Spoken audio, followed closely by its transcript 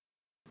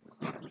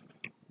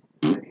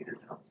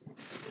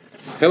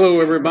Hello,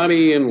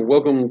 everybody, and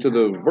welcome to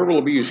the Verbal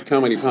Abuse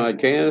Comedy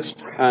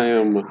Podcast. I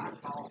am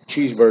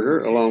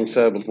Cheeseburger,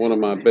 alongside with one of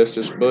my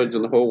bestest buds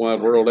in the whole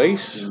wide world,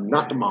 Ace.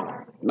 Not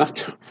tomorrow.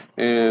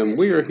 And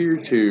we are here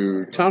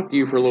to talk to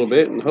you for a little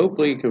bit and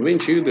hopefully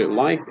convince you that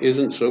life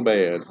isn't so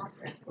bad.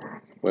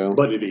 Well,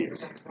 But it is.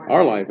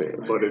 our life is.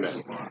 But it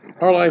ain't.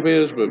 Our life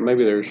is, but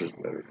maybe theirs is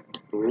better.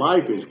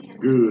 Life is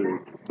good,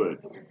 but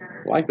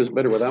Life is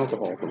better with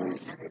alcohol for me.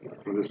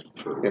 this is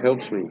true. It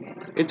helps me.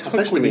 It I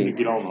talks think we to need to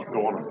me.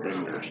 go on a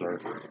bender, sir.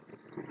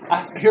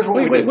 Here's what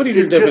we Wait, do. what is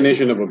your It just-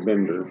 definition of a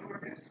bender?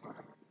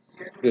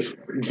 Just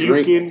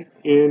drink. Puking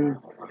in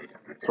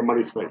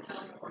somebody's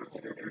face.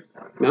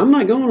 Now, I'm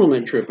not going on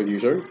that trip with you,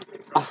 sir.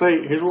 I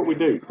say, here's what we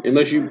do.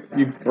 Unless you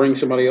bring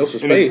somebody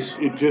else's And face.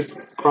 it just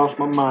crossed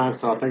my mind,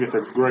 so I think it's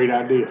a great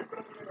idea.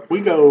 We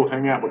go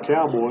hang out with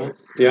Cowboy.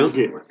 Yeah. And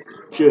get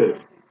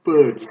just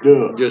fudged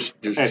up Just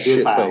at his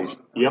shit house. faced.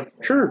 Yep.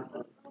 Sure.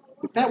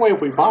 That way, if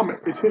we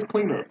vomit, it's his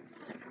cleanup.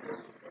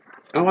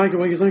 I like the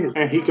way you're thinking.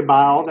 And he can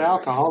buy all the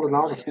alcohol and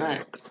all the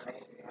snacks.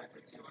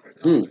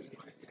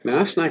 Now,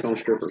 I snack on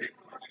strippers.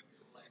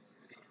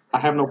 I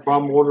have no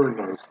problem ordering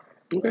those.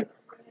 Okay.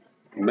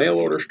 Mail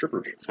order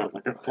strippers. Sounds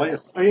like a plan.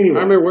 Anyway.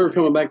 I remember we were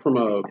coming back from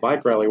a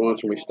bike rally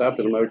once and we stopped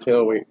at a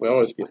motel. We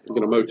always get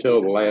a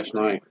motel the last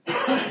night.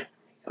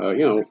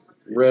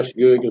 Rest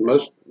good because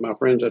most of my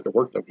friends have to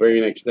work the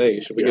very next day.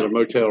 So we get a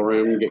motel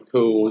room and get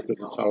cool because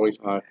it's always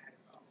hot.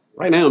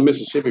 Right now in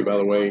Mississippi, by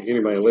the way,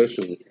 anybody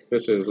listening,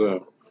 this is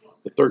the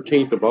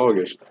 13th of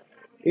August.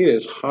 It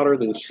is hotter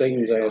than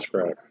Satan's ass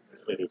crack.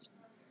 It is.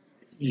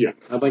 Yeah.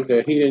 I think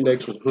the heat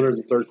index was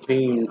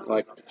 113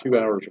 like 2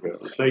 hours ago.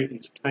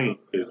 Satan's taint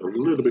is a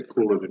little bit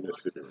cooler than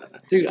Mississippi right now.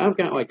 Dude, I've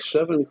got like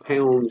 7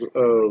 pounds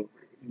of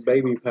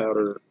baby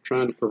powder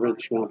trying to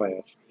prevent swamp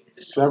ass.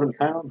 7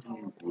 pounds,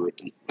 you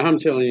rookie. I'm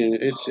telling you,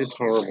 it's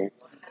horrible.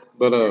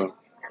 But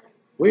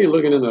we were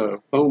looking in the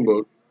phone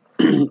book.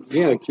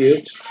 Yeah,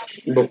 kids.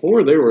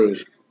 Before there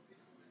was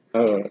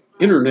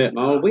internet and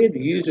all, we had to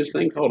use this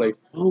thing called a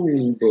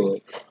phone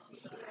book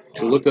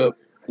to look up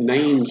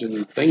names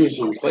and things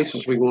and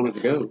places we wanted to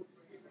go.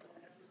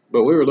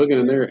 But we were looking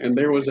in there, and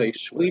there was a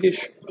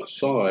Swedish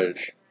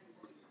massage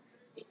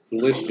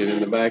listed in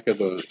the back of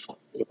the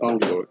phone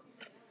book.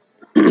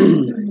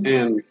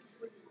 And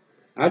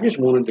I just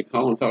wanted to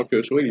call and talk to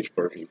a Swedish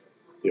person.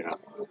 Yeah.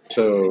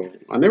 So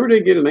I never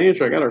did get an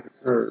answer. I got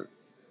her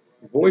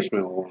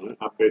voicemail on it.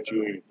 I bet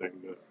you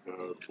anything that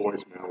the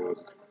voicemail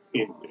was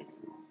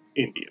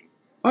Indian.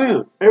 Oh,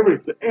 yeah.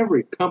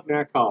 Every company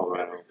I call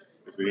around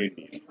is an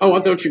Indian. Oh,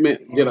 I thought you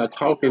meant, did I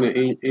talk in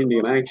an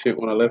Indian accent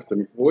when I left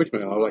the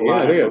voicemail? I was like, yeah,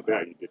 I did.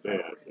 Yeah, you did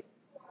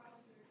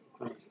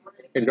that.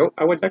 Hello,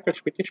 I would like a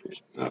Swedish.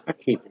 I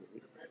can't.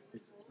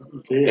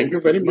 Yeah. Thank you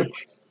very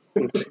much.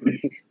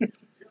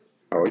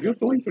 How are you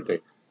doing today?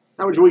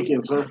 How was your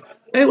weekend, sir?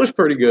 It was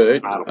pretty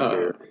good. I don't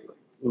care.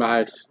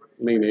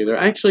 Me neither.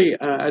 Actually,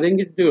 I didn't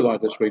get to do a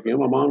lot this weekend.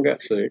 My mom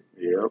got sick.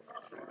 Yeah.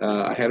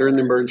 I had her in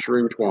the emergency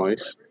room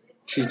twice.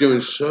 She's doing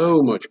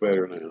so much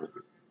better now.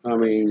 I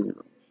mean,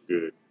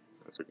 Good.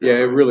 That's a good yeah,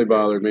 it sign. really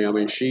bothered me. I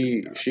mean,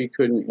 she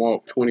couldn't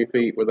walk 20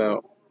 feet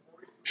without,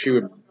 she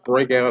would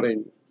break out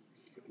in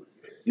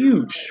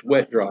huge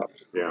sweat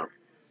drops. Yeah.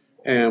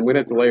 And we'd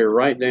have to lay her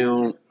right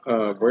down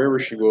wherever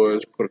she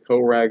was, put a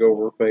cold rag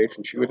over her face,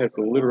 and she would have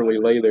to literally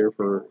lay there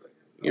for,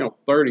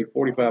 30,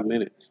 45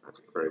 minutes. That's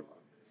great.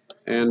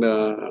 And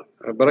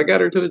but I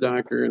got her to the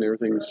doctor, and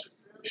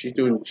she's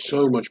doing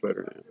so much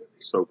better now.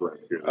 So glad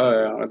to hear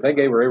that. They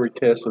gave her every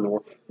test in the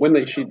world.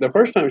 The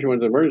first time she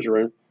went to the emergency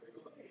room,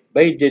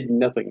 they did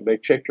nothing. They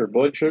checked her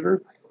blood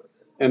sugar,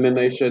 and then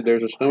they said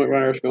there's a stomach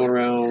virus going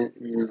around.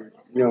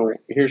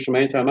 Here's some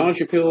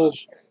anti-nausea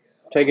pills.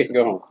 Take it and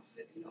go home.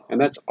 And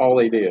that's all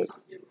they did.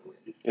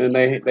 And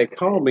they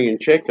called me and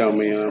checked on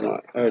me, and I'm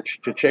like,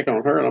 to check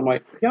on her, and I'm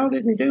like, y'all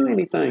didn't do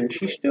anything.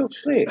 She's still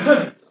sick.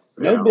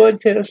 No Yeah. blood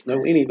test,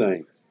 no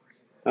anything.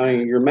 I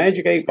mean, your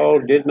magic 8 ball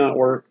did not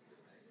work.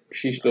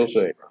 She's still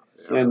sick.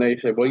 And they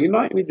said, well, you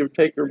might need to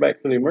take her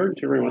back to the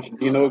emergency room. I said,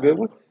 do you know a good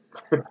one?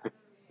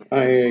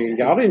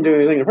 Y'all didn't do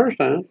anything the first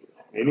time.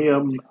 Any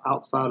of them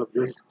outside of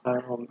this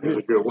town is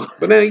a good one.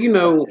 But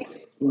now,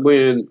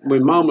 when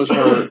mama's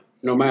hurt,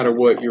 no matter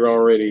what, you're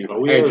already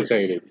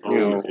agitated.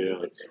 Yeah.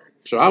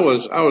 So I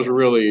was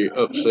really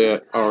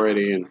upset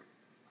already, and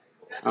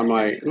I'm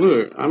like,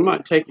 look, I'm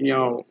not taking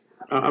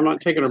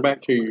her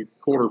back to your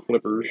quarter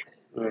flippers.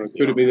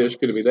 Could it be this?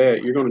 Could it be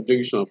that? You're going to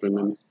do something,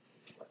 and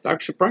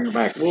doctor said, bring her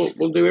back.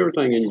 We'll do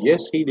everything, and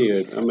yes, he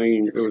did. I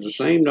mean, it was the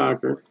same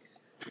doctor.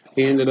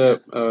 He ended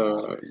up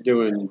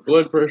doing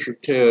blood pressure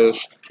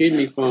tests,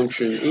 kidney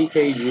function,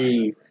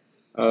 EKG.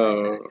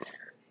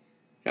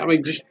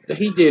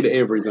 He did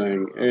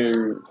everything,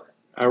 and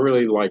I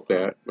really like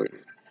that. But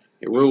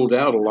it ruled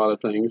out a lot of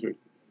things.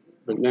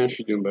 But now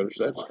she's doing better.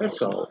 So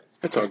that's all.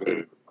 That's all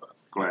good.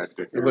 Glad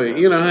to hear But that.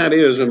 you know how it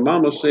is. When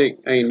mama's sick,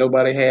 ain't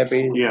nobody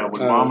happy. Yeah,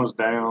 when mama's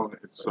down,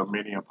 it's a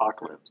mini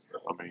apocalypse.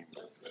 I mean,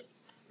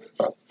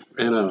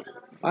 And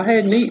I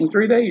hadn't eaten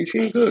 3 days. She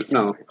ain't cooked.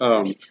 No.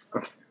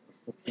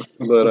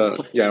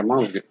 But yeah,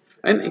 mom's good.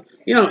 And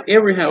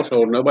every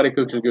household, nobody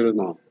cooks as good as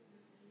mom.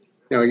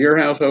 Your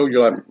household,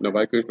 you're like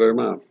nobody cooks better than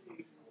mom.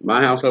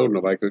 My household,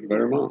 nobody cooks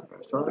better than mom.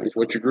 That's right. It's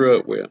what you grew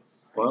up with.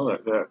 Well,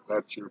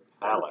 that's your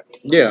palate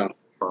Yeah.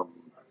 from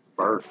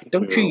birth.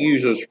 Don't you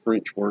use those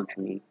French words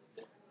for me?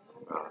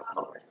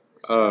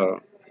 Uh,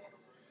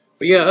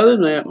 but yeah, other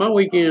than that, my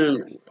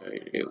weekend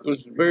it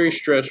was very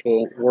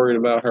stressful worrying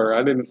about her.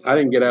 I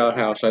didn't get out of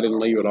the house. I didn't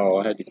leave at all.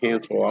 I had to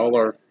cancel all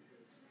our.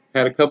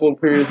 Had a couple of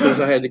appearances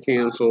I had to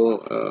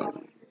cancel.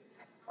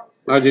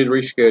 I did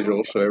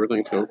reschedule, so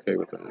everything's okay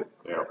with that.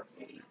 Yeah.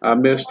 I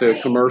missed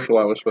a commercial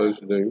I was supposed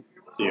to do,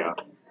 Yeah.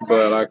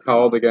 but I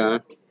called the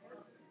guy,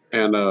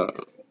 and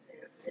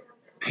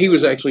he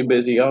was actually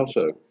busy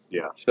also.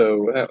 Yeah.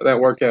 So that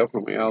worked out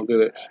for me. I'll do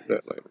that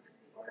later.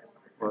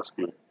 Well, that's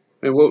good.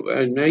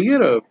 And now you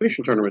had a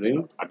fishing tournament, didn't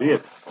you? I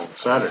did on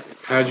Saturday.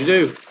 How'd you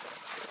do?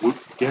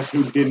 Guess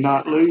who did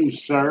not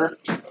lose, sir?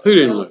 Who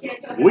didn't lose?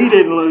 We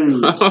didn't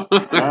lose.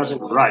 That's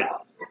right.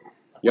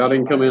 Y'all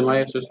didn't come in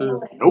last this time?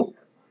 Nope.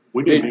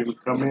 We didn't even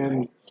come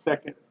in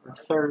second or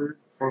third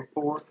or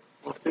fourth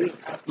or fifth.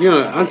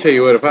 I'll tell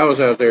you what, if I was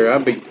out there,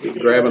 I'd be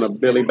grabbing a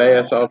Billy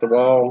Bass off the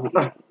wall,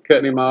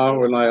 cutting him off,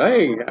 and like,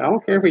 hey, I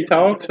don't care if he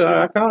talks,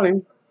 I caught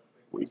him.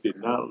 We did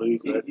not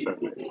lose that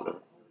tournament, so.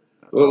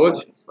 Well,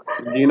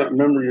 do you not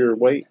remember your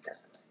weight?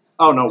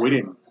 Oh, no, we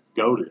didn't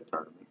go to the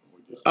tournament.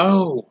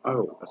 Oh.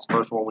 That's the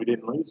first one we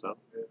didn't lose, though.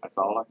 That's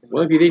all I can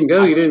Well, if you didn't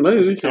go, you didn't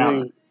lose. I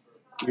mean,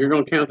 you're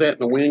going to count that in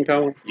the win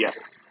column? Yes.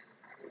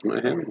 I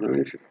have no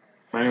issue.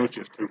 Man, it was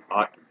just too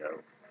hot to go.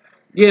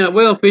 Yeah,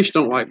 well, fish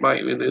don't like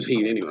biting in this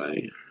heat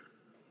anyway.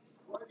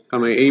 I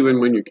mean, even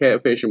when you're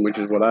catfishing, which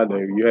is what I do,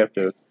 you have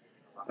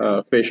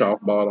to fish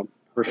off bottom.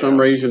 For some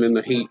reason, in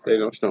the heat, they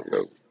just don't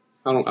go.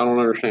 I don't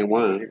understand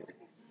why.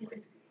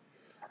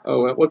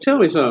 Oh, well, tell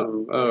me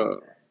something.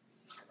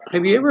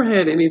 Have you ever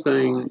had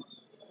anything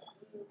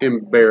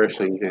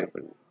embarrassing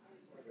happen?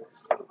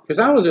 Because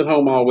I was at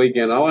home all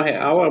weekend. All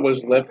I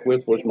was left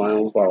with was my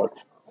own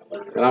thoughts.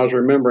 And I was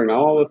remembering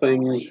all the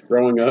things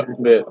growing up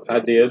that I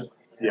did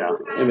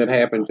and that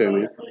happened to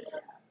me.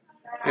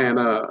 And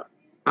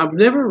I've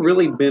never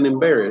really been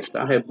embarrassed.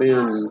 I have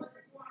been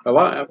a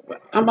lot.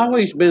 I've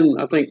always been,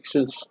 I think,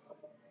 since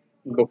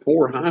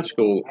before high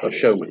school, a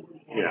showman.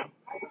 Yeah.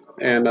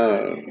 And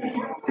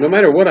no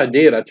matter what I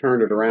did, I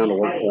turned it around to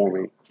work for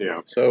me.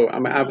 Yeah. So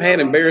I've had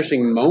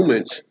embarrassing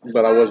moments,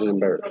 but I wasn't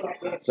embarrassed.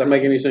 Does that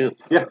make any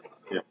sense? Yeah.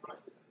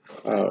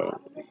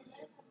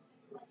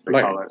 They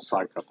call that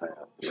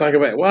psychopath.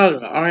 Psychopath.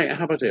 Well, all right.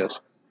 How about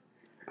this?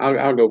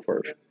 I'll go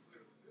first.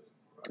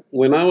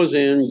 When I was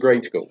in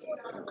grade school,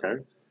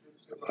 okay,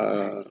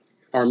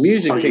 our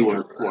music teacher. You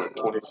were what,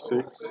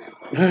 26?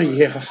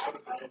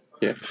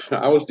 Yeah.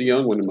 I was the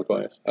young one in my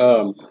class.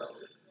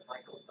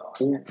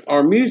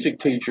 Our music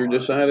teacher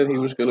decided he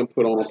was going to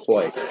put on a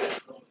play.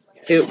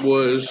 It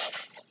was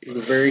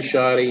very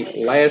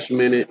shoddy, last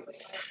minute.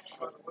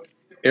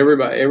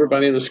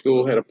 Everybody in the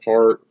school had a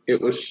part.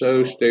 It was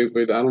so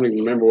stupid. I don't even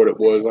remember what it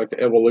was, like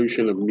the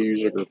evolution of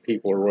music or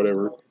people or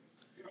whatever.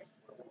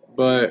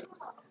 But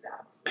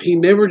he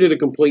never did a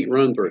complete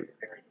run through.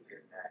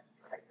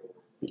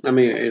 I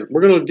mean,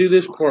 we're going to do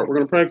this part, we're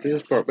going to practice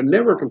this part, but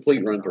never a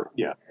complete run through.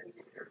 Yeah.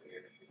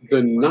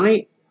 The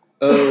night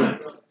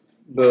of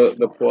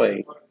the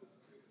play,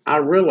 I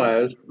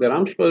realized that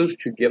I'm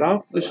supposed to get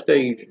off the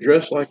stage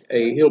dressed like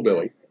a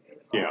hillbilly.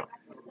 Yeah.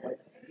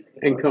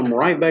 And come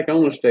right back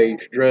on the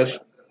stage dressed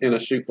in a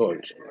suit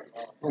clothes.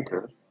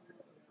 Okay.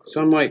 So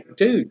I'm like,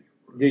 dude,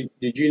 did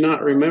you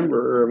not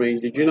remember? Or, I mean,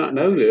 did you not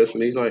know this?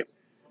 And he's like,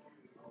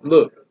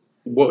 look,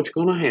 what's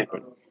going to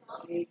happen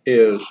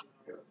is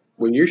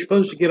when you're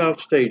supposed to get off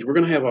stage, we're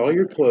going to have all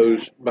your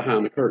clothes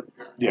behind the curtain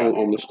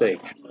on the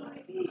stage.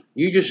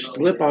 You just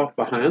slip off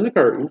behind the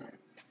curtain,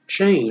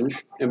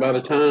 change, and by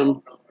the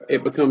time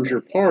it becomes your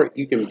part,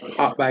 you can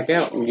pop back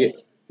out and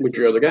get with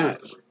your other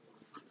guys.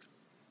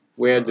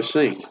 We had to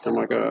sing. I'm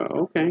like,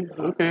 okay,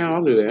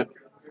 I'll do that.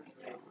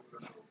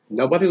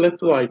 Nobody left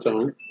the lights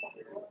on.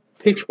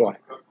 Pitch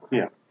black.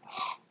 Yeah.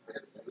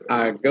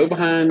 I go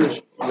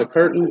behind the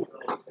curtain.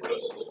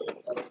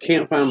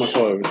 Can't find my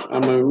clothes.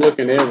 I'm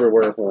looking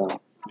everywhere for them.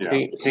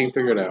 Yeah. Can't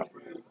figure it out.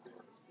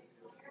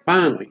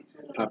 Finally,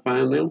 I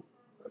find them,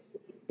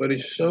 but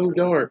it's so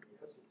dark.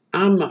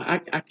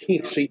 I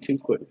can't see 2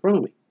 foot in front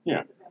of me.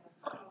 Yeah.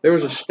 There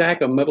was a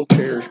stack of metal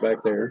chairs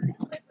back there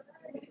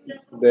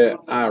that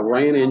I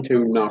ran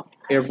into, knocked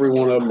every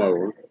one of them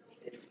over.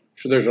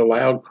 So there's a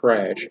loud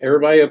crash.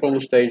 Everybody up on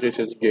the stage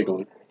is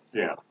giggling.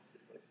 Yeah.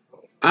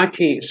 I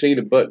can't see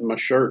to button my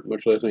shirt,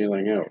 much less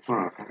anything else.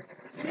 Huh.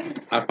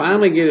 I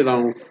finally get it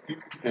on,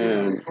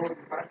 and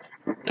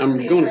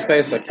I'm going as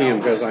fast as I can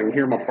because I can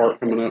hear my part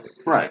coming up.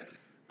 Right.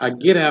 I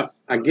get out.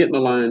 I get in the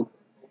line.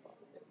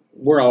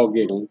 We're all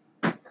giggling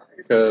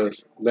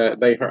because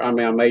they heard. I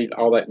mean, I made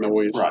all that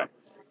noise. Right.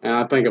 And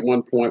I think at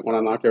one point when I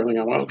knocked everything,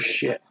 I went, "Oh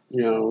shit!"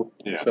 Yeah.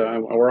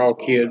 So we're all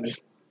kids.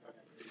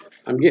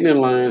 I'm getting in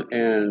line,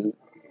 and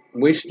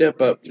we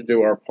step up to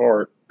do our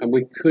part, and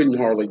we couldn't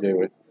hardly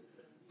do it.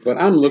 But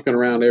I'm looking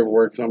around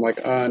everywhere because I'm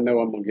like, I know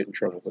I'm going to get in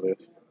trouble for this.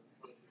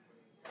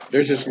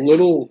 There's this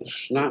little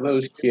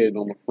snot-nosed kid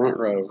on the front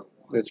row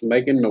that's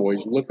making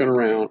noise, looking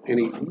around, and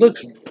he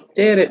looks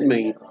dead at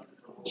me,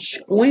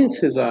 squints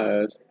his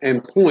eyes,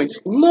 and points,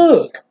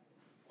 "Look!"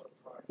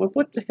 I'm like,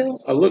 what the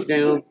hell? I look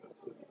down.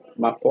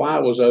 My fly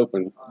was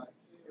open.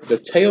 The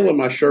tail of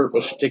my shirt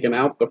was sticking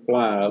out the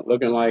fly,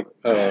 looking like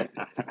a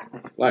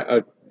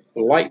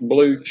light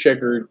blue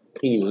checkered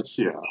penis.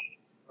 Yeah.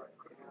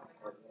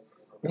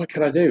 What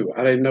could I do?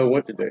 I didn't know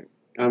what to do.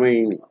 I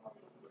mean,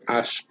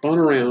 I spun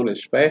around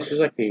as fast as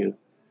I can,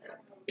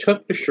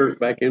 tucked the shirt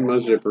back in my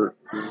zipper,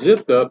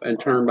 zipped up, and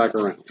turned back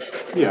around.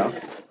 Yeah.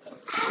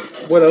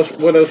 What else?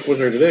 What else was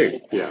there to do?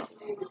 Yeah.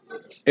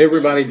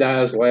 Everybody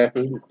dies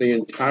laughing. The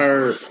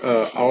entire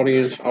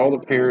audience, all the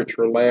parents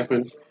were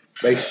laughing.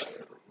 They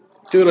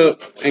stood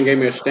up and gave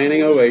me a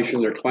standing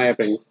ovation. They're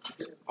clapping.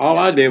 All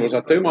I did was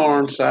I threw my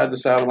arms side to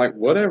side. I'm like,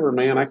 whatever,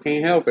 man. I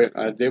can't help it.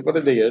 I did what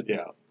I did.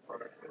 Yeah.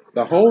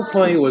 The whole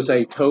play was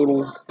a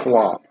total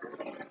flop.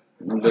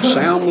 The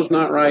sound was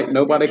not right.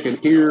 Nobody could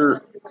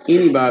hear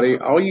anybody.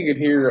 All you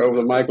could hear over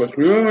the mic was,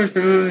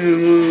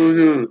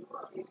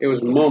 it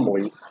was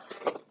mumbling.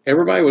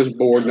 Everybody was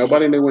bored.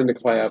 Nobody knew when to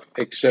clap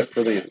except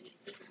for them.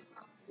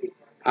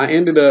 I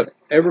ended up,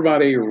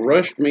 everybody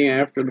rushed me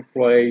after the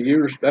play.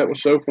 That was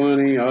so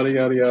funny, yada,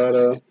 yada,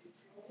 yada.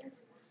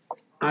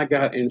 I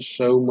got in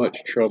so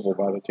much trouble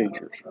by the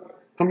teachers.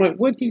 I'm like,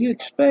 what do you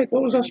expect?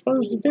 What was I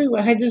supposed to do?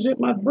 I had to zip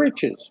my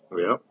britches.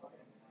 Yeah.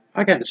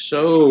 I got in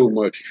so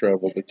much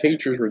trouble. The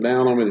teachers were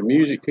down on me. The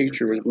music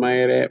teacher was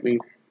mad at me.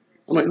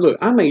 I'm like, look,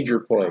 I made your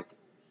play.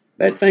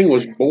 That thing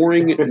was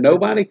boring.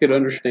 Nobody could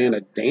understand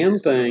a damn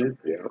thing.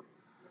 Yeah.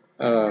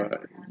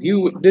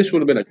 This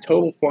would have been a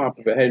total flop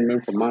if it hadn't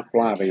been for my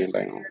fly being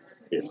down.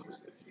 Yeah.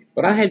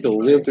 But I had to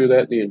live through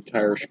that the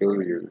entire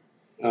school year.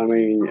 I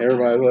mean,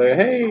 everybody's like,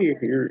 hey,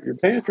 your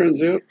pants are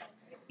unzipped.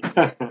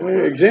 Hey,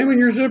 examine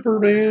your zipper,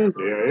 man.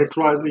 Yeah.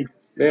 XYZ.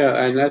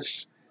 Yeah, and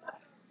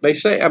they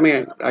say, I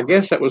mean, I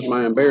guess that was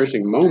my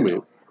embarrassing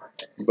moment,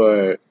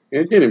 but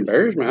it didn't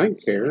embarrass me. I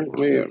didn't care. I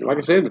mean, like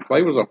I said, the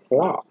play was a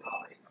flop.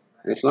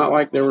 It's not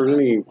like there was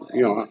any,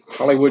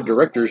 Hollywood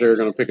directors there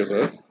going to pick us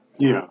up.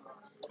 Yeah.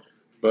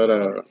 But,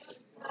 I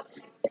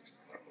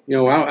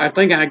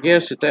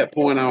guess at that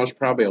point I was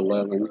probably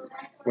 11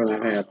 when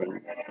that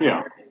happened.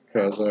 Yeah.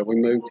 Because we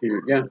moved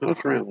here. Yeah, I was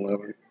around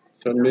 11.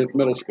 So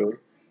middle school.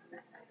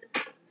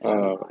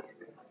 It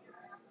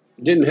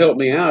didn't help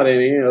me out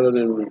any other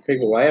than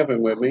people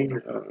laughing with me.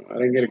 I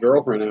didn't get a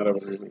girlfriend out of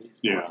it or anything.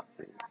 Yeah.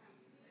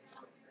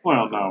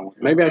 Well, no.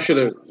 Maybe I should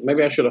have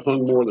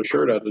hung more of the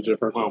shirt out the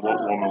zipper. Well, what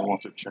woman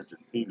wants to check your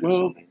penis?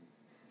 Well,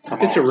 I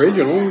mean, it's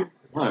original.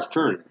 Well, that's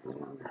true.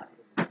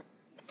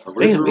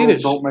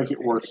 Originals don't make it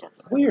worse.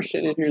 We are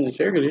sitting in here in this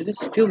air conditioner.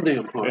 It's still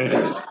damn hot. It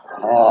is.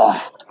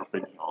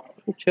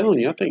 I'm telling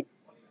you, I think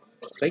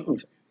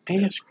Satan's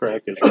ass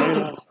crack is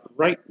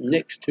right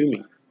next to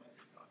me.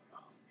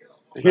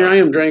 Here I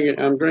am drinking.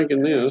 I'm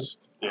drinking this.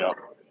 Yeah.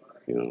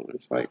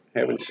 It's like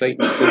having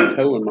Satan's big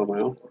toe in my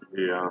mouth.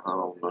 Yeah, I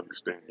don't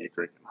understand you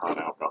drinking hot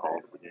alcohol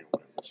to begin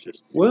with. It's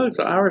just. Well, it's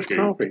Irish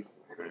coffee.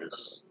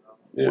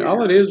 Yeah,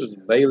 all it is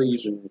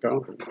Bailey's and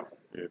coffee.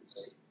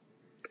 It's.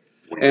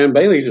 And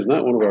Bailey's is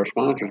not one of our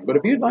sponsors, but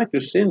if you'd like to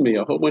send me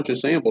a whole bunch of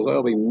samples,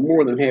 I'll be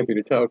more than happy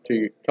to talk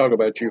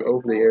about you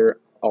over the air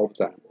all the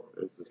time.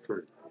 This is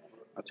true.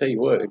 I'll tell you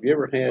what, have you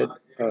ever had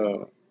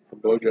a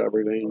blowjob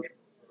revenge?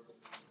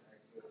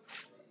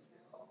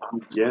 I'm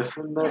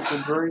guessing that's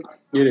a drink.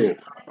 It is.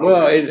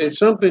 Well, it's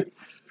something.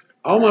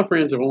 All my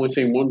friends have only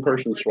seen one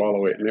person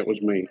swallow it, and it was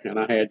me, and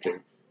I had to.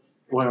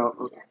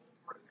 Well,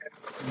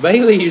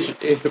 Bailey's.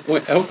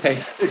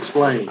 Okay.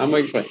 Explain. I'm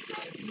going to explain.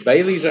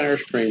 Bailey's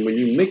Irish cream, when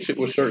you mix it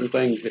with certain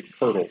things, it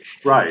curdles.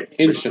 Right.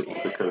 Instantly.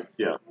 Because,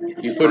 yeah.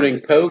 You put it in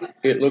Coke,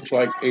 it looks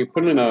like, you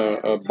put it in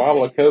a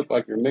bottle of Coke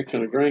like you're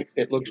mixing a drink,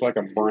 it looks like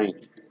a brain.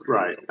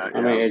 Right.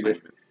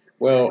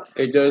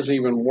 It does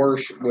even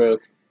worse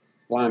with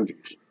lime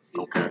juice.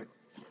 Okay.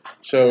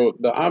 So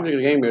the object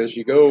of the game is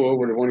you go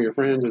over to one of your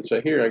friends and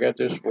say, here, I got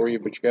this for you,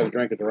 but you got to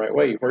drink it the right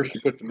way. First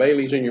you put the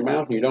Bailey's in your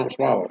mouth and you don't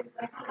swallow it.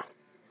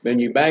 Then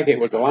you back it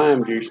with the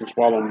lime juice and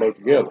swallow them both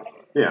together.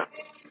 Yeah.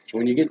 So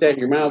when you get that in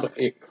your mouth,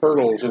 it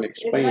curdles and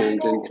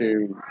expands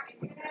into...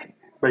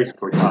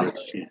 Basically cottage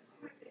cheese.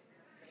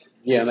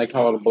 Yeah, and they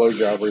call it a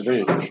blowjob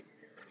revenge.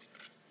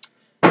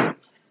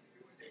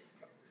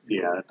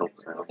 Yeah, that don't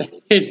sound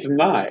good. It's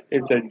not.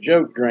 It's a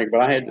joke drink,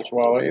 but I had to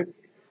swallow it.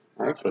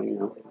 Actually,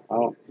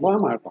 I'm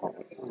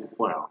alcoholic.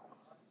 Well,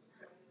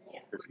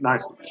 it's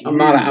nice. I'm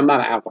not an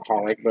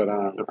alcoholic, but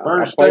the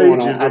first I play stage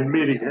one is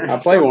admitting it. I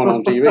play one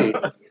on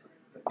TV.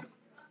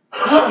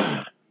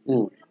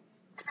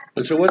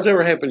 And so, what's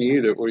ever happened to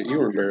you that you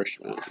were embarrassed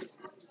about?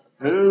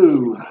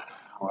 Ooh,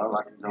 well,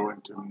 I can go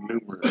into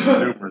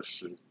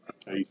numerous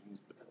occasions.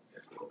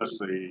 Let's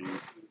see.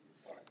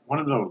 One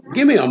of those.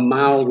 Give me a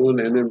mild one,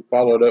 and then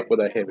follow it up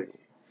with a heavy one.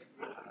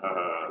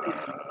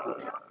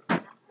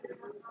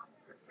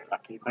 I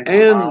can't think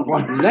And of a mild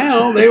one.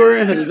 now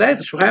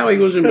that's how he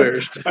was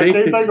embarrassed. I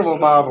can't think of a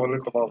mild one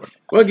at the moment.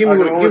 Well, give me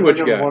what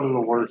you got. One of the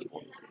worst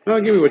ones.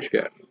 Oh, give me what you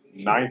got.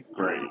 Ninth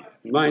grade.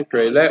 Ninth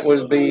grade. That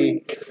would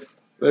be.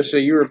 Let's see.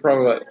 You were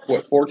probably like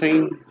what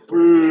 14,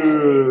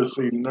 Let's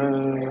see,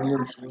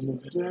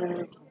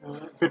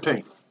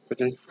 15.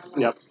 15.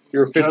 Yep. You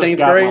were Just 15th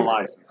got my grade.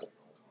 license.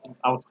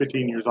 I was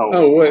 15 years old.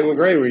 Oh, what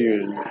grade were you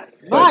in?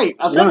 Ninth.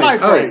 I said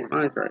ninth grade. Oh,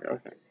 ninth grade.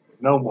 Okay.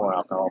 No more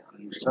alcohol for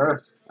you,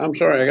 sir. I'm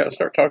sorry. I got to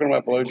start talking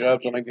about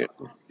blowjobs and I get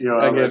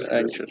That's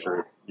anxious.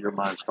 true. Your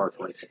mind starts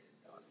racing.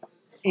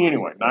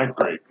 Anyway, ninth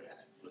grade.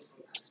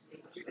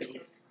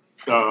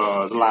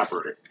 The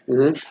library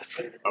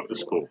of the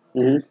school.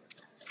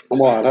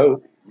 Well, I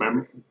hope.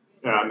 Remember?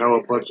 And I know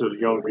a bunch of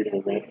young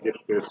people won't get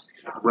this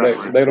They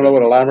reference. don't know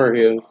what a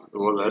library is.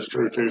 Well, that's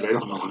true too. They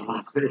don't know what a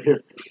library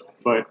is.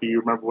 But do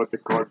you remember what the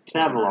card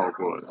catalog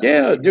was?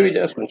 Yeah, Dewey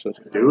Decimal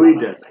System. Dewey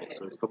Decimal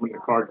System. And the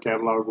card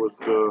catalog was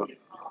the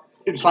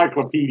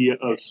encyclopedia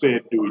of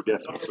said Dewey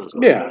Decimal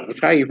System. Yeah, it's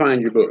how you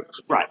find your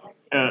books. Right.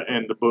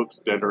 And the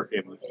books that are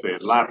in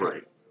said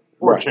library.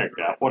 Or checked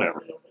out,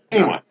 whatever.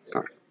 Anyway.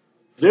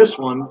 This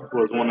one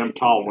was one of them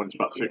tall ones,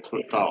 about 6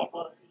 foot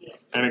tall.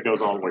 And it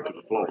goes all the way to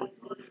the floor.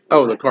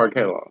 Oh, the card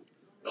catalog.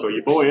 So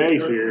your boy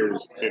Ace here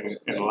is in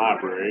the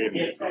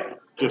library and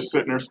just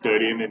sitting there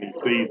studying, and he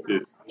sees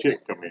this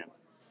chick come in.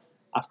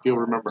 I still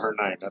remember her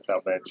name. That's how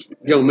bad she is.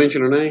 You don't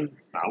mention her name?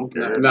 I don't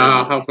care. No,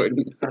 how could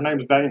Her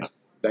name's Dana.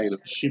 Dana.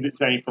 She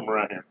came from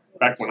around here,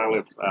 back when I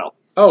lived south.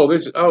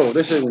 This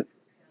isn't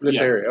this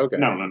area. Okay.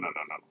 No.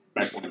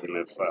 Back when we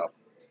lived south.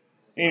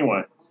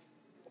 Anyway.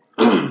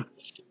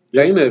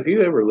 Dana, if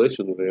you ever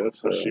listen to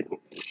this,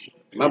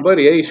 my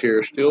buddy Ace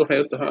here still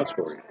has the hot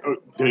for you. Oh,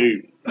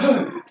 dude.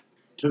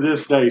 To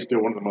this day,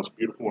 still one of the most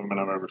beautiful women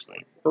I've ever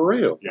seen. For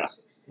real? Yeah.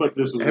 But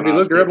this was Have you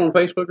looked her up on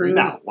Facebook or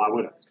anything? No, why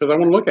would I? Because I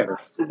want to look at her.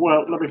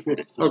 Well, let me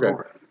finish the Okay.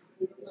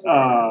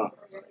 story.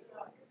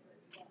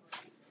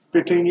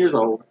 15 years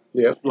old.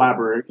 Yeah.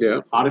 Library.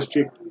 Yeah. Hottest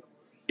chick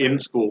in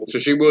school. So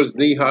she was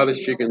the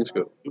hottest chick in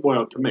school.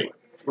 Well, to me.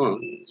 Huh.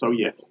 So,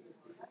 yes.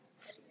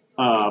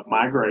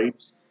 My grade,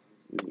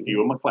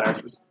 few of my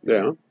classes.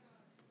 Yeah.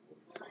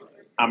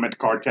 I'm at the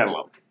card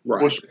catalog.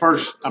 Right. Well,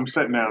 first, I'm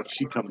sitting down.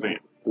 She comes in.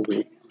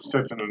 Mm-hmm.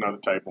 Sits in another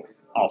table.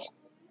 Awesome.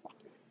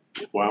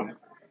 Well,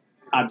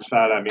 I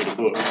decide I need a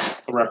book,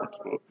 a reference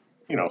book,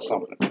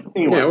 something.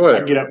 Anyway,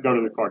 I get up, go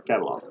to the card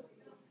catalog.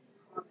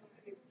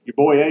 Your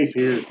boy Ace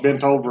here is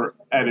bent over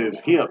at his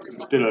hips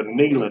instead of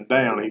kneeling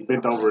down. He's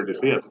bent over at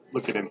his hips,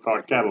 looking in the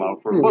card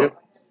catalog for a book.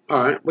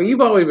 All right. Well,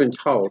 you've always been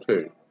tall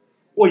too.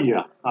 Well,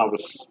 yeah, I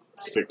was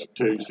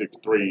 6'2",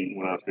 6'3"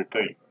 when I was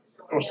 15.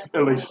 I was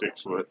at least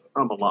 6 foot.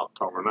 I'm a lot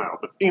taller now,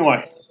 but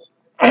anyway.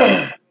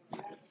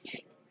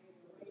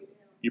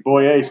 Your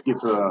boy Ace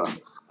gets a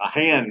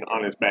hand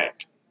on his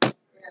back.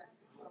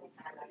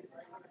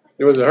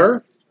 Was it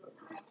her?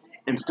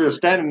 Instead of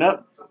standing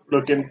up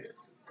looking,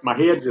 my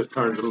head just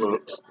turns and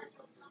looks.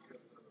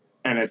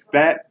 And at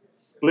that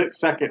split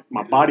second,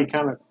 my body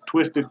kind of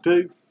twisted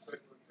too.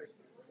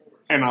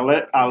 And I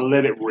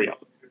let it rip.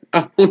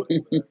 Oh,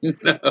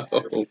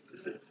 no.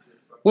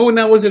 Well,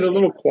 now, was it a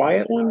little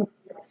quiet one?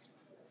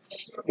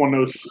 One of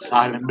those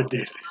silent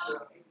medallions.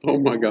 Oh,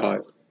 my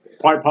God.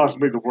 Quite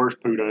possibly the worst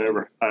poot I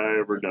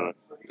ever done.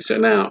 So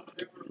now,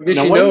 did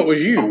she know it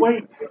was you? Oh,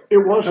 wait. It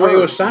was her, it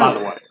was silent. by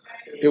the way.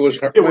 It was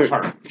her. It was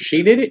her.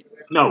 She did it?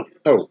 No.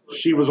 Oh.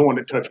 She was the one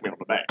that touched me on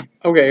the back.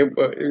 Okay,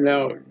 but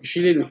now,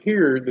 she didn't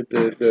hear that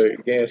the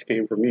gas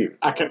came from you.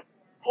 I can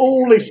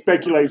only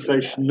speculate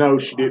and say, no,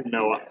 she didn't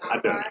know I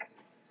done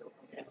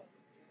it.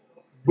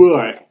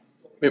 But.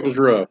 It was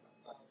rough.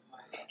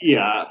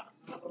 Yeah.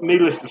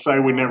 Needless to say,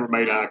 we never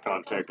made eye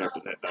contact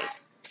after that day.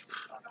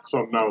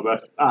 So, no,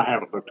 I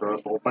haven't looked her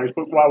up on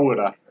Facebook. Why would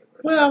I?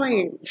 Well, I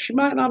mean, she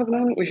might not have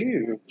known it was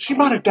you. She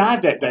might have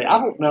died that day. I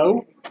don't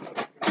know.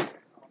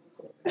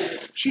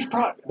 She's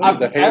probably...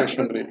 The hair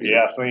company.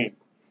 Yeah, I seen.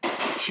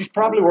 She's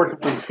probably working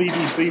for the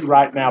CDC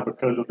right now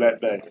because of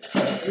that day.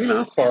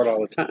 I fart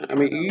all the time. I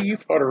mean, you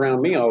fart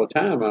around me all the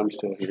time. I'm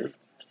still here.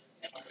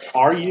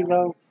 Are you,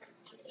 though?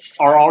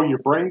 Are all your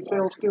brain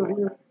cells still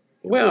here?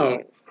 Well,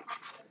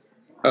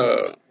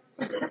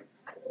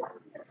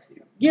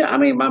 yeah, I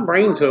mean, my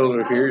brain cells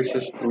are here. It's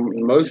just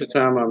most of the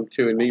time I'm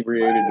too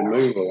inebriated to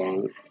move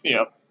along.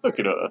 Yeah, look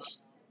at us.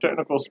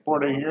 Technical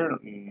support in here,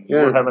 and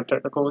we're having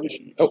technical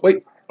issues. Oh,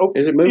 wait. Oh,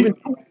 is it moving?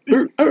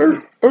 I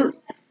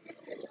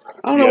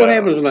don't know what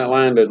happens when that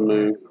line doesn't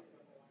move.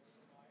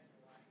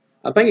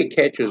 I think it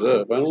catches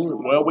up. I don't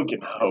know. Well, we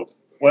can hope.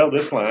 Well,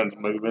 this line's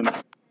moving.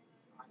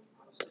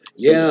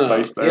 Yeah,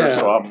 space there,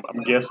 so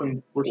I'm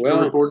guessing we're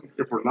still recording.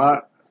 If we're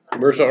not,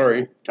 we're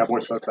sorry. Cowboy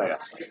sucks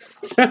ass.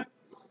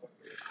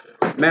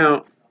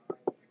 Now,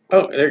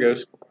 oh, there it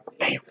goes.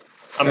 Damn.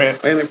 I mean,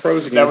 and it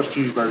froze again. That was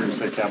cheeseburger to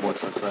say Cowboy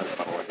sucks ass,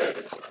 by the way.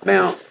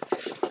 Now,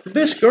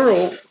 this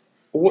girl,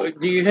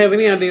 do you have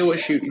any idea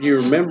do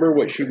you remember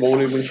what she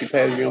wanted when she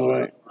patted you on the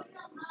back?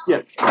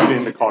 Yeah, get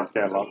in the card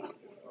catalog.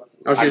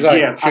 Oh, she's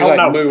like,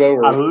 move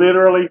over. I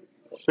literally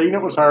seen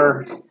it was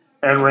her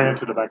and ran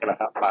to the back of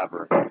the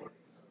library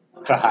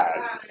to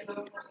hide.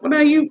 Well,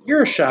 now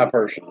you're a shy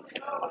person.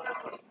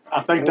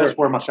 I think that's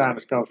where my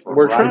shyness comes from.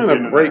 We're trying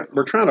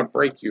to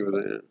break you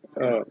with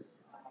that.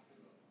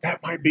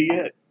 That might be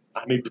it.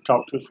 I need to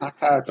talk to a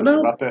psychiatrist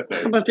about that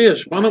day. How about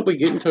this? Why don't we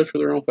get in touch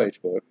with her on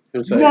Facebook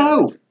and say,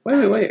 no!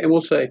 Wait, and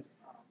we'll say,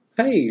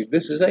 hey,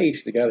 this is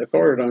Ace, the guy that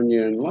farted on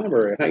you in the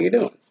library. How you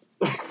doing?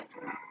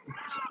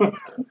 I'm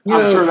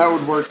sure that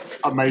would work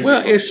amazing.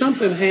 Well, if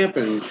something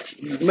happens,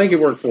 make it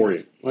work for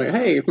you. Like,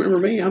 hey, remember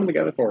me? I'm the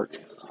guy that farts.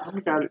 I'm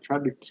the guy that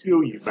tried to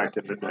kill you back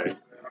in the day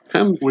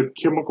with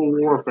chemical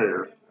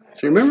warfare.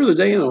 So remember the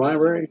day in the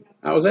library?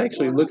 I was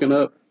actually looking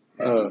up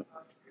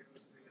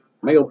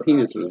male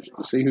penises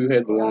to see who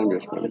had the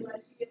longest one.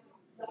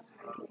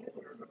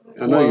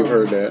 I know you've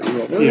heard that.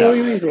 Like, what do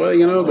you mean? Well,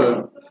 you know,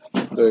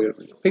 the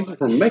people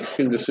from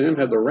Mexican descent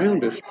have the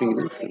roundest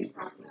penis.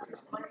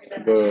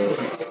 And the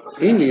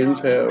Indians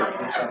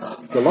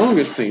have the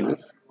longest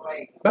penis.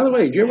 By the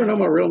way, did you ever know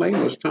my real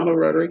name was Tonto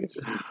Rodriguez?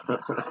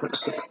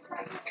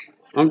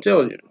 I'm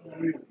telling you.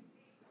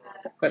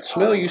 That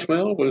smell you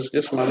smell was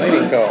just my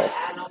mating call.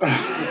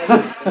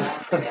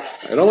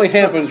 It only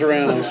happens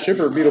around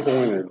super beautiful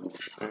women.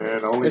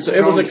 And only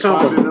it was a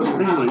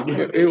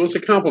compliment. It was a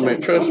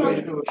compliment, trust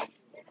me.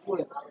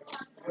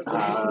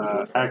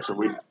 Actually,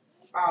 we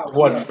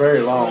wasn't very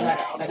long.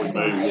 We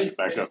moved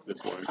back up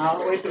this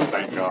way.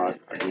 Thank God,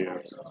 I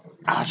guess.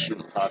 I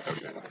should have thought of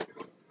that.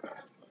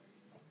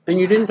 And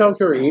you didn't talk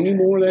to her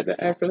anymore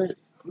after that?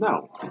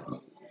 No.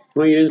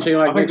 Well, you didn't say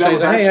like, I think that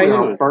was hey, how you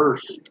doing?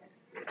 First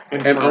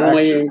and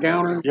only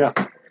encounter? Yeah,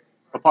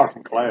 apart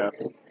from class.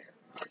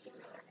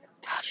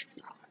 Gosh,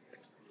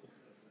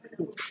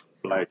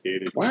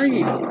 black-headed. Why are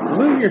you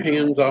move your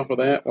hands off of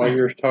that while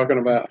you're talking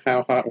about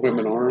how hot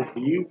women are?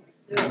 You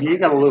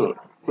gotta look.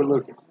 Quit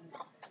looking.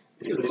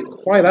 It's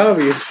quite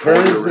obvious, sir.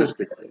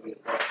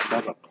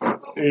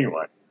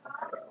 Anyway.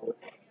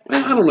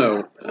 Well, I don't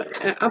know.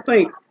 I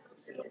think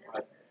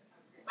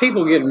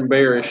people get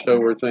embarrassed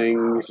over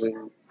things,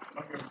 and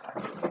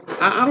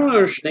I don't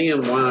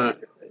understand why.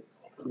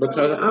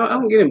 Because I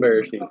don't get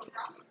embarrassed either.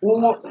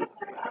 Well,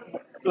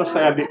 let's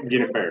say I didn't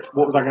get embarrassed.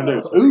 What was I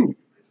gonna do? Ooh,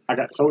 I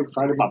got so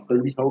excited, my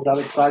booty hole got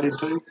excited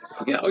too.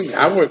 Yeah,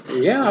 I would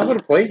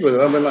have played with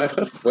it. I've been like,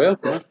 well,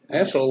 my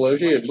asshole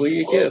loves you, it blew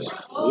you a kiss.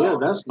 Yeah,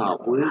 that's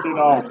not weird at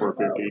all for a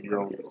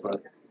 15-year-old to say.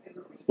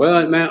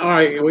 Well, now, all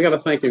right, we got to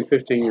think in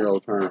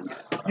 15-year-old terms.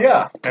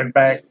 Yeah, and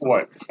back,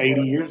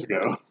 80 years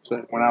ago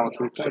when I was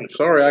 15.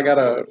 Sorry, I got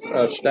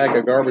a stack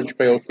of Garbage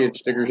Pail Kid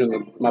stickers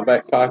in my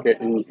back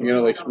pocket, and you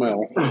know they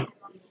smell.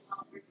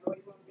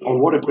 Or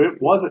what if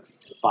it wasn't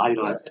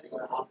silent,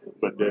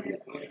 but then,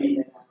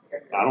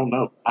 I don't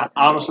know. I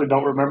honestly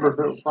don't remember if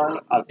it was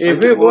silent.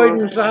 If it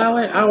wasn't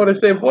silent, I would have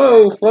said,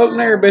 whoa, floating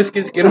air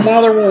biscuits, get them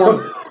while they're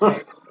warm.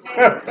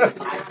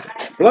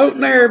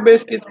 Floating air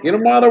biscuits, get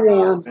them while they're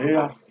warm.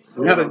 Yeah.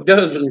 We got a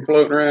dozen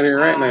floating around here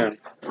right now.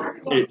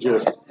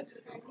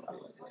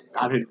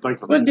 I didn't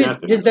think of it. But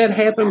did that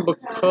happen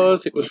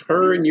because it was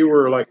her and you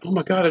were like, oh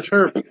my God, it's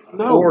her?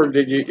 No. Or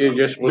it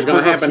just was going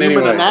to happen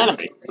anyway?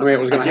 Anatomy. I mean, it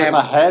was going to happen.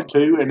 I had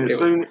to, and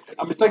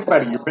think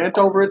about it. You're bent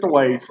over at the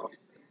waist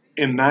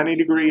in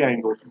 90-degree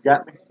angles. You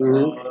got me?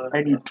 Mm-hmm.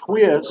 And you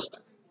twist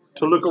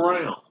to look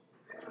around.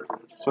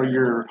 So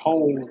your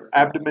whole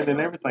abdomen and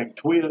everything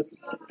twists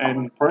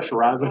and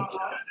pressurizes.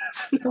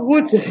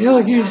 What the hell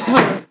are you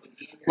doing?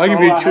 Like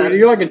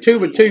you're like a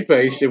tube of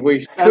toothpaste. If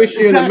we twist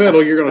you in the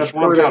middle, you're going to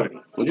squirt out.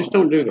 Well, just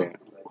don't do that.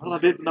 Well, I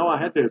didn't know I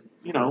had to,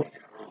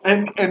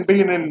 And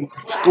being in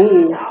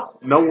school,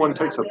 no one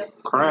takes a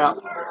crap.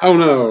 Oh,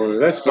 no.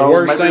 That's the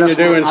worst thing to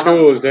do in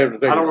school is to have to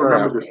take a crap. I don't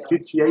remember the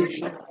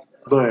situation,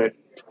 but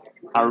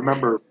I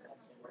remember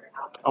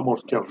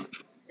almost killing me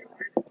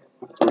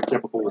through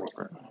chemical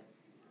warfare.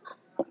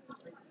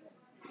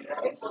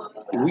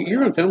 You're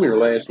going to tell me your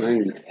last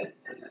name.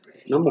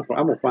 I'm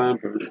gonna find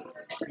her.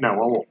 No, I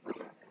won't.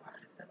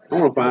 I'm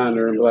going to find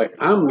her and be like,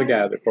 I'm the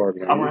guy that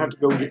farted. I'm going to have to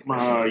go get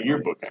my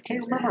yearbook. I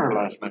can't remember her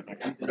last name.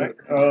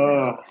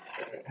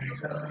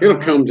 It'll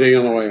come to you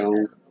on the way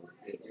home.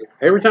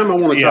 Every time I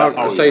want to talk,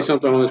 I say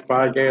something on this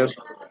podcast,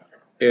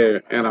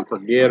 and I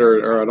forget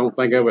or I don't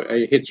think of it,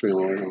 it hits me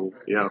on the way home.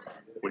 Yeah,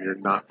 when you're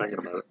not thinking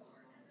about it.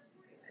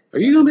 Are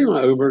you going to be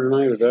my Uber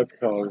tonight or after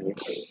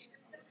college?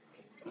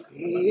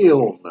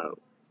 Hell no.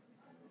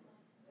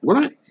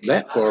 We're not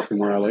that far from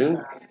where I live.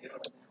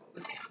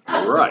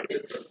 Right.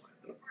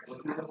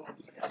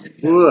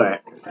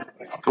 But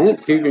I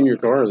won't puke in your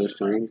car this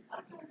time.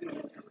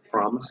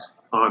 Promise?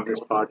 On this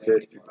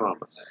podcast, you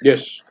promise?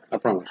 Yes, I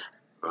promise.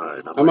 All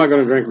right. I'm not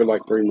going to drink but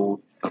like 3 more.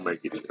 I'll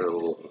make it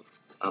go.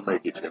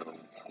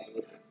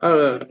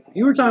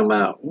 You were talking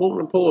about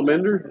wanting to pull a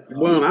bender?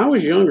 Well, when I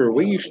was younger,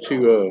 we used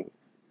to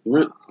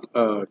rent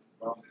a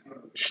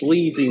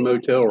sleazy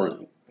motel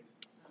room.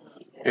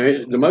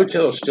 And the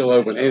motel is still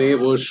open, and it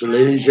was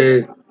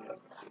sleazy.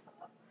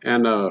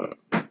 And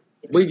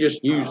we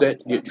just used that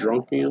to get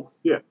drunk in.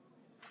 Yeah.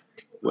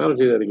 We ought to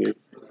do that again.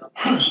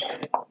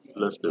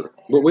 Let's do it.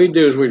 What we'd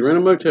do is we'd rent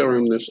a motel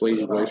room in this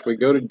sleazy place. We'd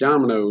go to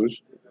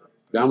Domino's.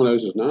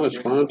 Domino's is not a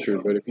sponsor,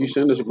 but if you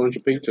send us a bunch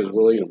of pizzas,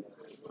 we'll eat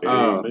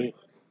them.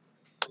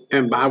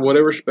 And buy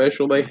whatever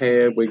special they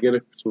had. We get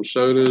some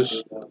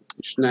sodas,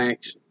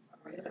 snacks,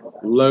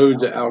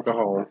 loads of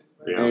alcohol,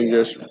 and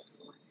just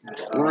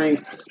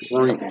Drink.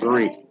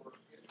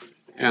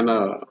 And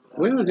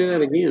we would do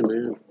that again,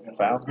 man.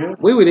 Sounds good.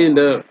 We would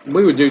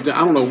do. I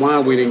don't know why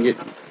we didn't get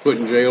put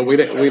in jail.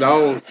 We'd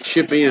all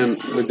chip in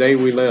the day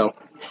we left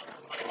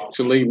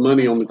to leave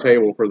money on the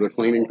table for the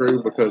cleaning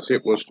crew because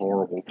it was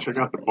horrible. Check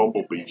out the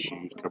Bumblebee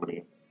shoes coming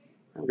in.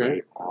 Okay.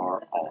 They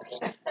are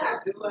awesome.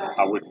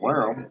 I wouldn't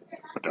wear them,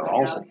 but they're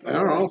awesome. They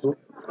are awesome.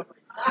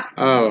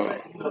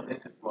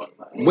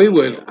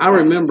 I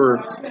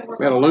remember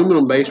we had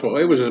aluminum baseball.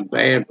 It was a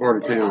bad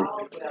part of town.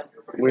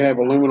 We have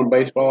aluminum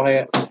baseball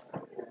hat.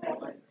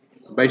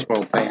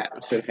 Baseball bat. I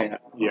said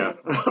hat. Yeah.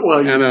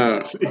 Well,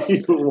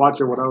 you were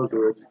watching what I was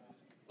doing.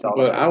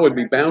 But I would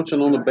be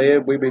bouncing on the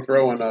bed. We'd be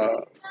throwing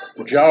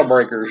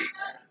jawbreakers.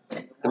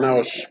 And I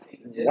was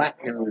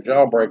whacking the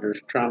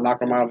jawbreakers, trying to knock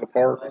them out of the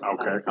park.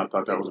 Okay. I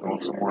thought that was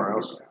going somewhere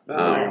else.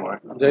 Anyway.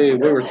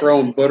 Dude, we were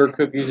throwing butter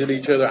cookies at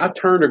each other. I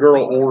turned a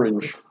girl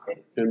orange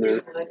in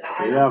there.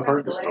 Yeah, I've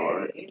heard the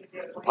story.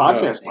 The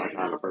podcast might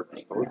not have heard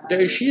the story.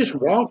 Dude, she just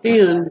walked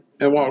in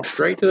and walked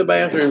straight to the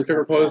bathroom, took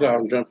her clothes off,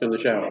 and jumped in the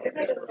shower.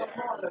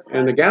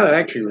 And the guy that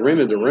actually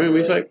rented the room,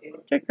 he's like,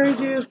 that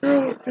crazy ass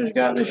girl just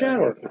got in the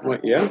shower. I'm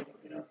like, yeah.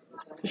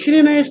 She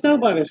didn't ask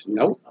nobody. I said,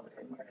 nope.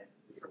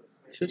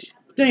 She said,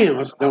 damn.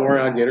 I said, don't worry,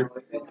 I'll get her.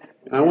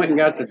 And I went and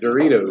got the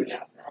Doritos.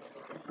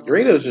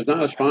 Doritos is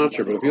not a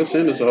sponsor, but if you'll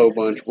send us a whole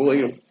bunch, we'll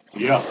eat them.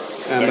 Yeah.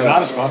 And they're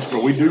not a sponsor,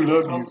 but we do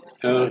love you.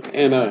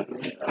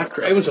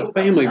 It was a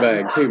family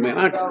bag, too, man.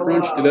 I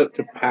crunched it up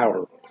to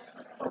powder.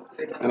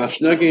 And I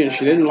snuck in.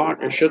 She didn't lock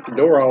and shut the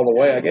door all the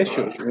way. I guess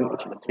she was wanting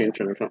some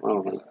attention or something. I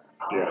don't know.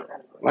 Yeah.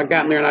 I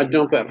got in there and I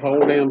dumped that whole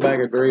damn bag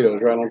of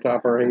Doritos right on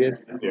top of her head.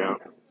 Yeah.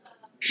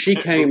 She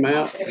came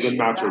out. The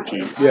nacho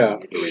cheese. Yeah.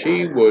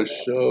 She was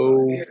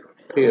so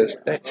pissed.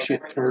 That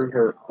shit turned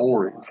her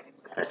orange.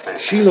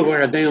 She looked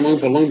like a damn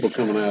Oompa Loompa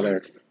coming out of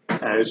there.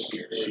 As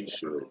she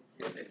should.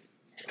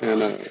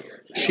 And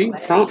she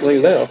promptly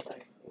left.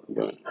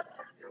 But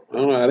I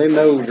don't know. I didn't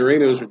know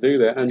Doritos would do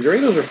that. And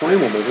Doritos are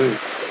flammable,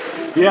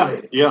 too.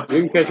 Yeah. You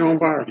can catch them on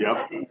fire.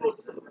 Yep.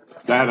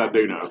 That I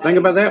do know. Think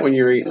about that when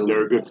you're eating them.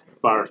 They're a good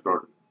fire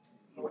starter.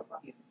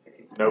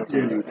 No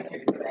kidding.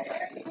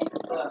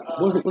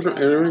 Was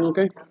everything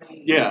okay?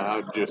 Yeah,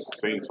 I've just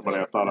seen somebody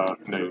I thought I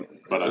knew,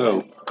 but I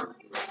don't.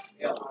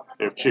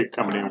 If chick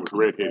coming in was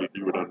redheaded,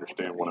 you would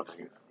understand what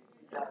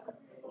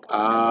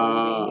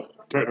I mean.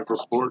 Technical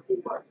sport?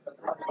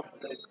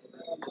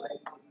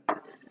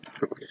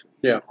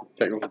 Yeah,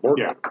 technical sport.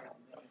 Yeah.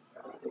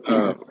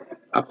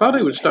 I thought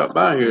he would stop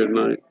by here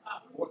tonight.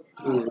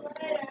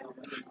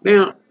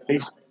 Now,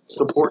 he's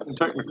supporting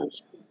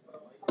technicals.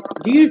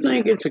 Do you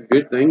think it's a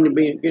good thing to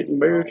get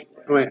embarrassed?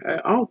 I mean,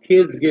 all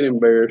kids get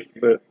embarrassed,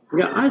 but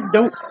I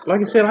don't.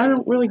 Like I said, I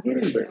don't really get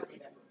embarrassed.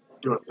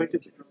 Do I think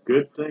it's a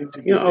good thing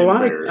to get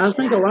embarrassed? I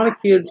think a lot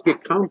of kids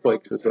get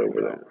complexes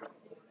over that.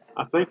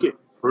 I think it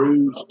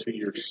proves to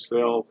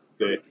yourself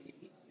that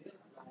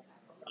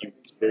you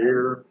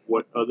care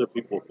what other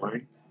people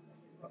think,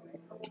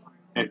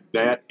 and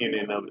that in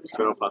and of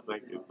itself, I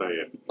think, is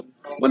bad.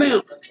 Well,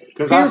 now,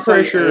 because I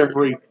say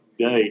every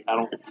day, I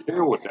don't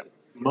care what that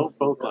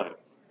mofo thinks.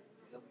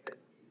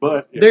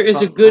 But there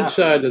is a good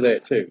side to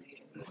that too.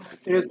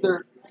 Is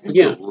there?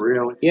 Yeah.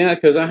 Really? Yeah,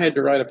 because I had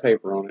to write a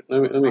paper on it.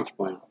 Let me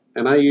explain.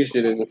 And I used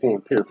it in the form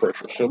of peer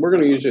pressure. So we're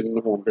going to use it in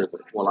the form of peer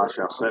pressure. Well, I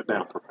shall sit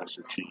down,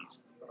 Professor Cheese.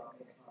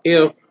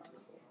 If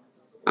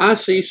I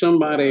see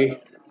somebody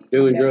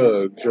doing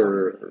drugs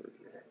or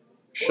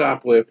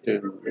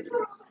shoplifting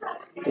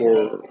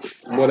or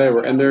whatever,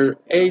 and they're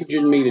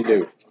edging me to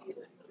do it,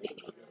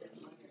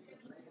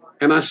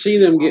 and I see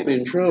them getting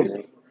in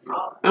trouble,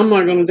 I'm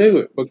not going to do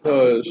it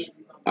because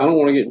I don't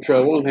want to get in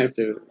trouble and have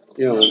to,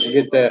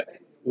 get that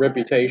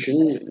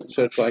reputation and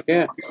such like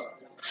that.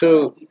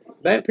 So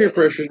that peer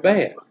pressure is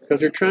bad because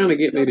they're trying to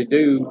get me to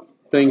do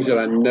things that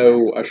I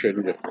know I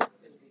shouldn't do.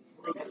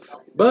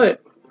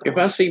 But if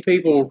I see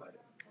people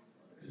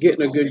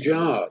getting a good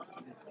job,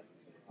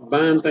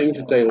 buying things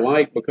that they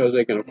like because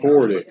they can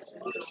afford it,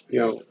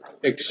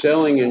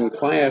 excelling in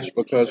class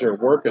because they're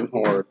working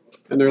hard,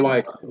 and they're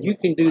like, you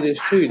can do this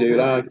too, dude.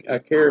 I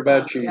care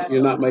about you.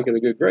 You're not making a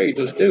good grade.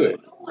 Just do it.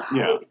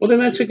 Yeah. Well, then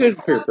that's a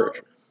good peer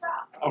pressure.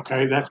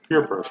 Okay, that's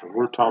peer pressure.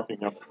 We're talking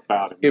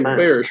about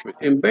embarrassment.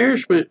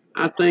 Embarrassment,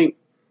 I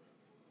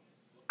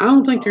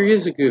don't think there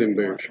is a good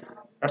embarrassment.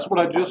 That's what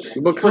I just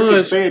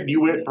said.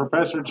 You went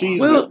Professor Cheese.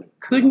 Well,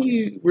 couldn't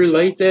you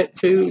relate that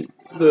to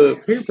the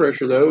peer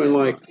pressure, though?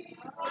 And,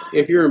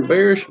 if you're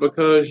embarrassed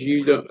because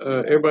you don't,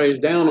 everybody's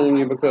down on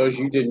you because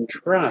you didn't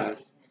try.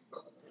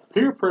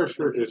 Peer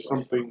pressure is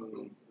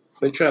something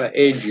they try to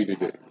edge you to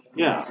do.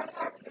 Yeah.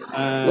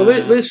 Well,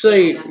 let's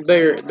say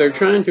they're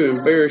trying to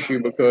embarrass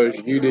you because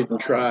you didn't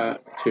try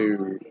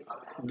to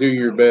do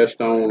your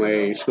best on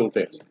a school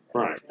test.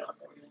 Right.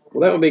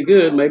 Well, that would be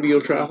good. Maybe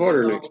you'll try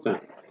harder next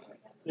time.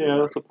 Yeah,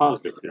 that's a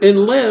positive.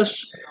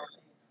 Unless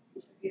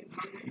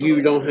you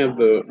don't have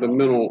the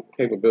mental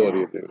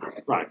capability of doing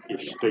it. Right. You're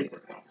stupid.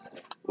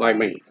 Like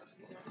me.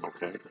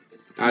 Okay.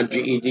 I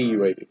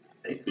GED-UAted.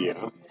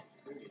 Yeah.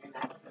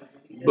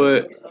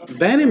 But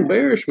that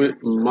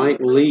embarrassment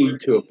might lead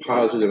to a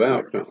positive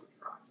outcome.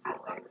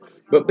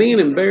 But being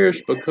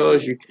embarrassed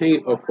because you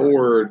can't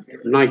afford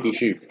Nike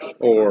shoes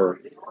or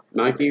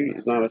Nike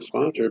is not a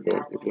sponsor,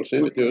 but if you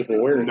send it to us,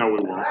 we'll wear it. No, we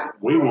won't.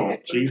 We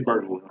won't.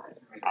 Cheeseburger will.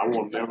 I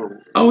will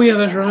never. Oh yeah,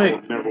 that's right. I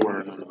will never wear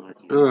another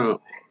Nike.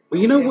 Well,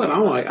 you know what?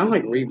 I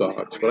like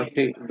Reeboks, but I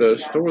can't. The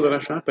store that I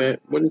shop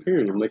at wouldn't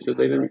carry them. They said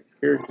they didn't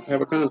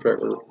have a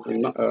contract with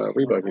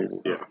Reebok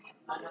anymore. Yeah.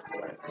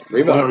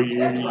 Reebok. Well,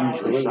 you're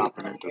usually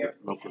shopping at the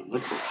local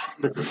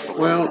liquor store.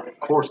 Well, of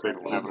course they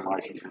don't have a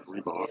license with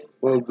Reebok.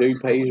 Well,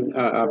 dude pays.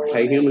 I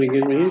pay him and he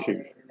gives me his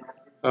shoes.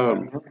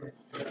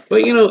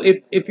 But you know,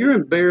 if you're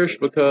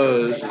embarrassed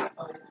because,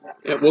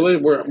 well,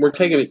 we're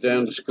taking it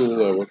down to school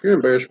level. If you're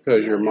embarrassed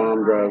because your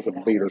mom drives a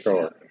beater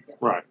car,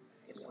 right?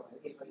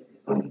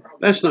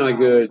 That's not a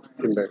good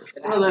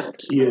embarrassment. Well, that's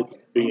kids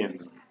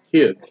being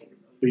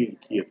bullies,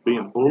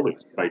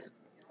 basically.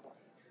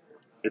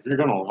 If you're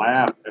gonna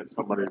laugh at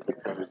somebody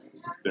because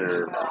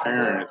their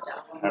parents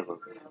have a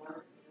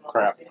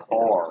crap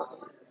car,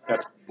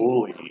 that's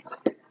bullying.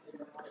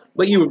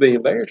 But you would be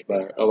embarrassed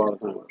by it a lot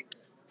of times.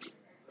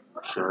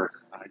 Sure,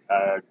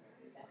 I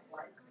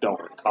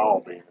don't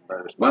recall being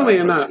embarrassed. Well,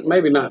 I mean,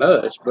 maybe not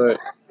us, but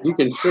you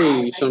can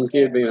see some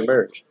kid being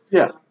embarrassed.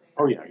 Yeah.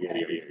 Oh yeah.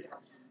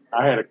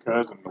 I had a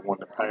cousin, the one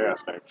that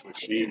passed. Actually,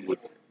 she would,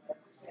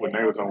 when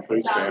they was on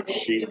food stamps,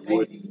 she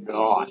would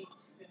not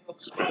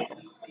spend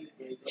them.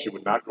 She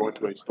would not go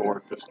into a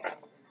store to spend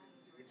them.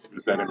 She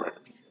was that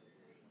embarrassed.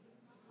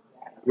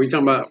 Were you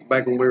talking about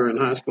back when we were in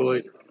high school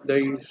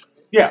days?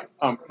 Yeah.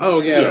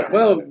 Oh yeah.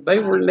 Well, they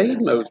were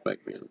needing those back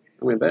then.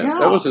 I mean,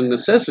 that was a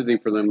necessity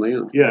for them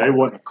then. Yeah, it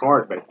wasn't a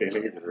card back then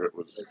either. It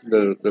was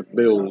the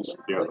bills.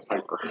 Yeah, the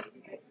paper.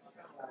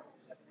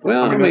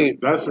 Well, I mean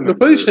the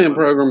food stamp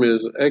program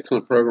is an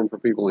excellent program for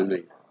people in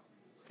need.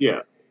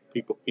 Yeah,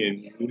 people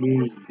in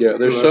need. Yeah,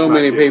 there's so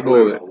many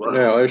people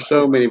there's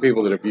so many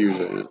people that abuse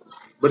it.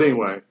 But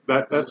anyway,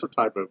 that's a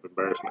type of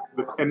embarrassment,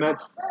 and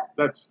that's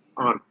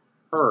on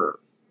her.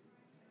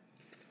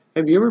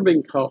 Have you ever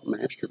been caught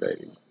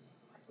masturbating?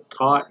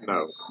 Caught?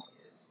 No.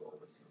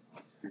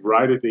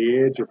 Right at the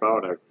edge, if I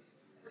would have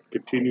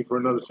continued for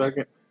another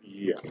second,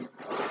 yeah.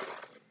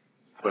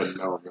 But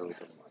no.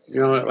 You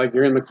know, like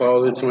you're in the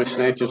closet, somebody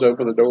snatches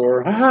open the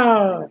door.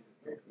 Ah!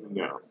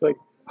 No. Like,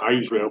 I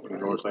usually open the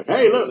door and say,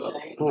 hey, look.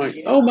 I'm like,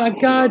 oh my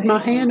God, my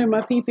hand and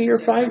my pee-pee are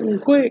fighting.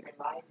 Quick.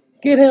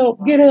 Get help.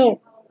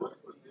 No.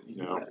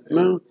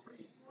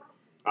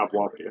 I've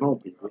walked in on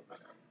people.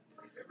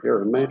 You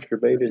ever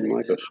masturbated in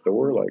like a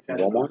store, like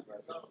Walmart?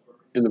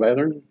 In the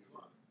bathroom?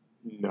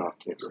 No, I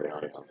can't say I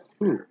have.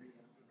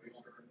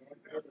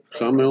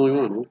 So I'm the only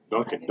one. Huh?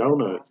 Dunkin'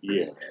 Donuts,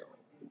 yeah.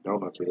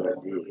 Donuts are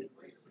that good.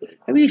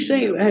 Have you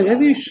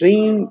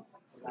seen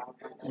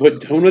what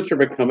donuts are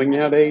becoming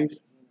nowadays?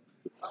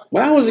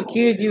 When I was a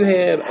kid, you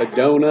had a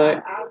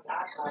donut,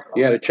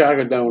 you had a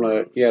chocolate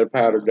donut, you had a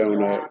powdered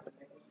donut.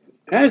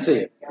 That's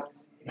it.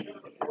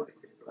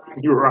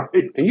 You're right.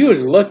 And you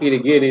was lucky to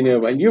get any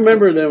of them. And you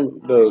remember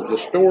the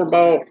store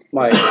bought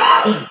like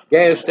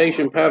gas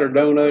station powdered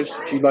donuts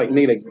that you like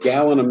need a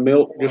gallon of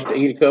milk just to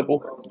eat a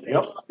couple?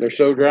 Yep. They're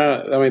so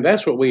dry. I mean,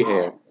 that's what we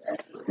have.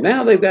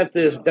 Now they've got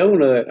this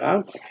donut.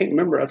 I can't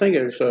remember. I think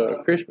it's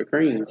Krispy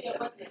Kreme.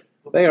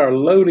 They are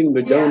loading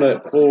the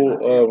donut full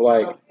of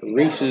like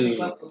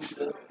Reese's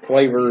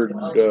flavored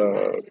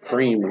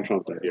cream or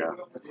something. Yeah.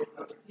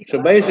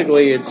 So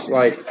basically, it's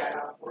like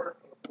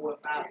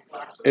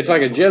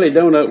a jelly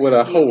donut with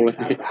a hole in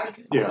it.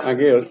 Yeah. I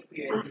guess.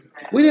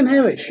 We didn't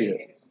have that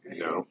shit.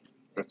 No.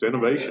 That's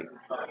innovation.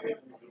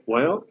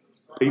 Well,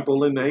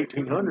 people in the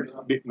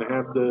 1800s didn't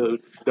have the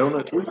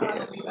donuts we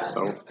had.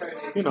 So,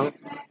 you know.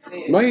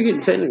 Why are you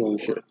getting technical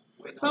and shit?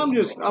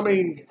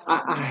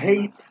 I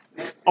hate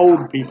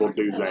old people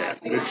do that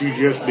you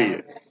just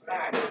did.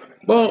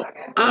 Well,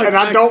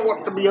 I don't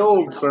want to be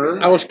old, sir.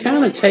 I was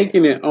kind of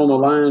taking it on the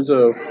lines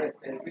of,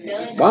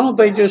 why don't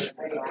they just,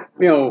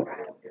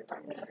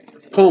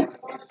 pump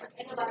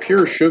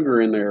pure sugar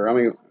in there? I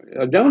mean,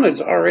 a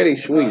donut's already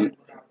sweet.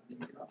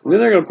 And then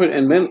they're going to put,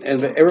 and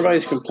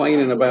everybody's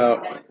complaining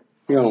about,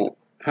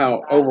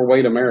 how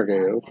overweight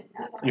America is.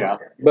 Yeah.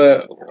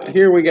 But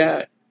here we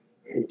got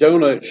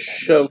donuts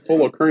shoved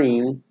full of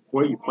cream.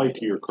 Well, you play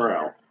to your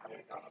crowd.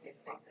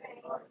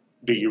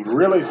 Do you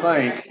really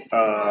think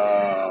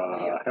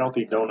a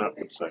healthy donut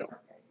would sell?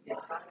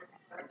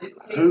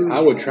 I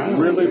would try.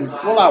 Really?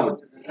 Well, I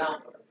would.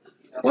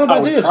 What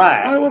about this?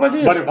 Try. What about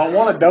this? But if I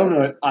want a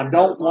donut, I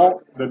don't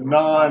want the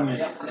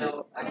non-fat,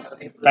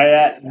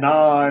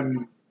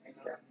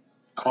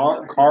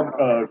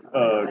 carb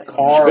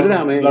Spit it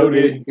out, man.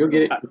 loaded. You'll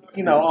get it. I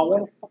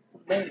want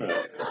a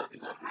donut.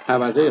 How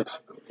about this?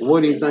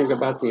 What do you think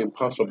about the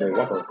Impossible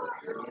Whopper?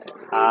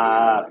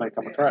 I think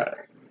I'm going to try it.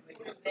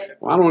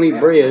 Well, I don't eat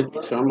bread,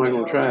 so I'm not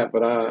going to try it,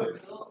 but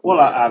Well,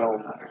 I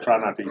don't try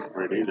not to eat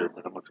bread either,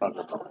 but I'm gonna try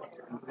the.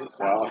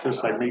 Well, I should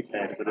say meat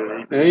patty, but it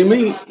ain't. It ain't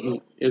meat.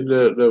 It's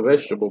the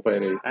vegetable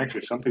patty.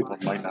 Actually, some people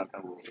might not know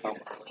what we're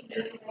talking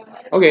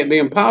about. Okay, the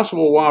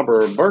Impossible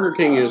Whopper. Burger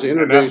King is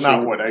introducing. And that's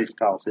not what Ace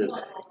calls his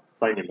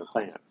thing in the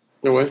pan.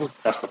 No way.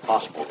 That's the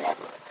Possible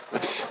Whopper.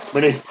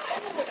 Mini.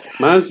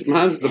 Mine's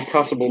the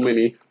Possible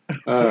Mini.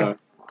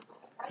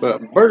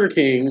 But Burger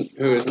King,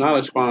 who is not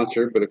a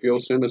sponsor, but if you'll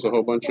send us a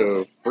whole bunch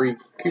of free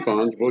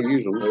coupons, we'll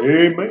use them.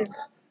 Amen.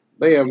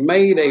 They have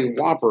made a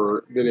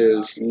Whopper that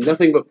is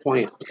nothing but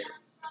plants.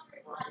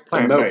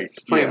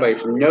 Plant-based.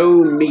 Plant-based. Yes.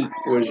 No meat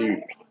was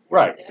used.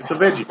 Right. It's a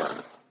veggie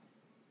burger.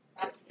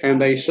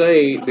 And they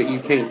say that you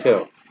can't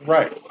tell.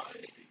 Right.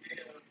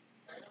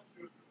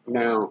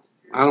 Now,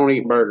 I don't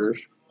eat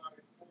burgers,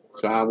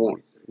 so I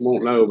won't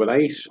know, but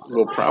Ace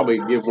will probably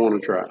give one a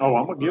try. Oh,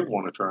 I'm going to give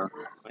one a try.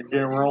 I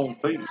get our own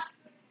feed.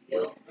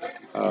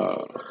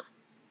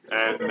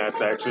 And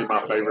that's actually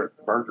my favorite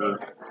burger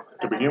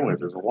to begin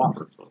with is a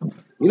Whopper. So.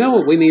 You know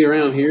what we need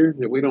around here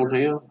that we don't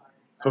have?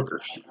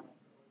 Hookers.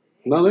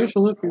 No, there's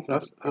some hookers.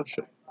 I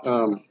should.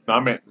 No, I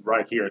meant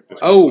right here at this.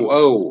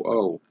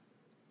 Oh.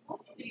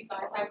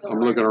 I'm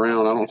looking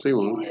around. I don't see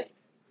one.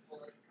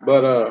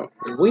 But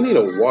we need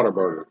a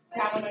Whataburger.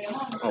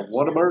 A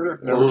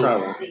Whataburger? Never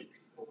tried one.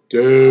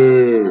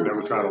 Dude.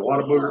 Never tried a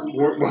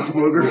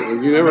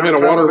Whataburger. You never had a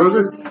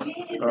Whataburger?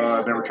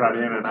 Never tried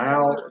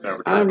In-N-Out.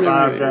 Never tried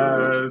Five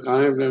Guys.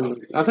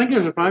 I think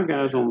there's a Five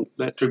Guys on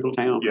that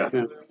town. Yeah.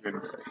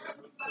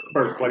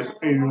 Birthplace of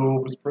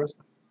Elvis Presley.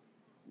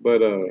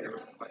 But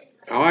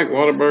I like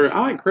Whataburger. I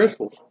like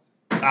Crystals.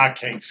 I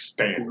can't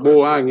stand it.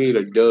 Boy, I can eat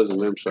a dozen of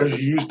them. Because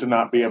you used to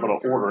not be able to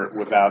order it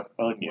without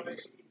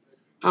onions.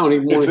 I don't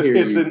even want to hear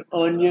It's an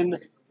onion.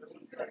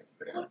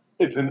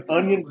 It's an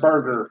onion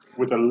burger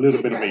with a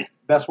little bit of meat.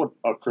 That's what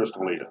a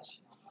Crystal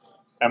is.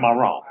 Am I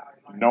wrong?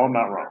 No, I'm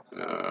not wrong.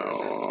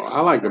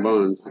 I like the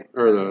bun.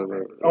 Or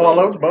the I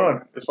love the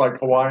bun. It's like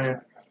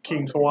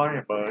King's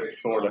Hawaiian bun,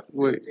 sort of.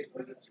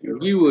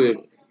 You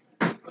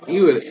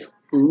would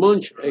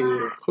munch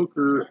a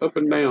hooker up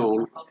and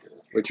down,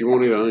 but you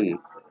won't eat an onion.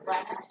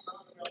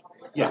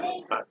 Yeah,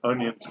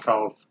 onions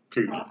cause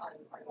cooties.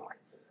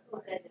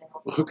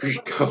 Hookers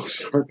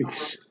cause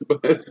Arby's.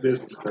 But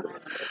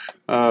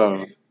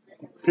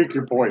pick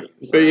your poison.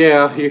 But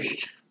yeah, you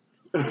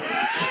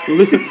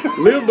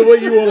live the way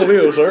you want to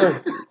live,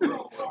 sir.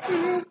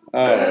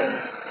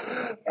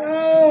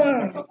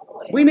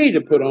 We need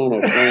to put on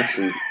a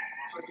function.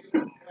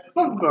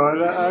 I'm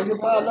sorry, I can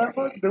find that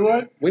one. Do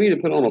what? We need to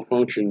put on a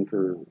function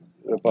for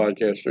the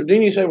podcast.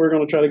 Didn't you say we're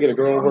going to try to get a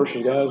girl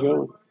versus guys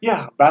going?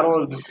 Yeah,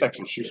 battle of the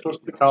sexes. She's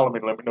supposed to be calling me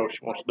to let me know if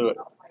she wants to do it.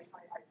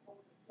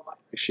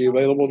 Is she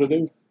available to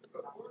do?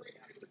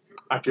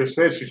 I just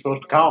said she's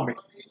supposed to call me.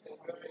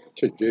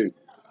 To do.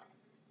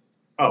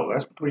 Oh,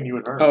 that's between you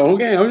and her. Oh,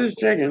 okay. I was just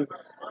checking.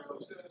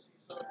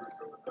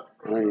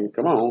 I mean,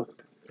 come on.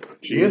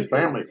 She is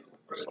family.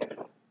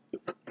 So,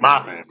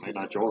 my family,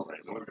 not your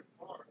family.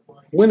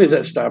 When has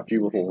that stopped you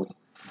before?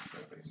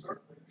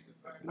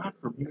 Not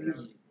for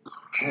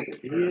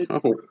me.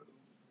 Oh.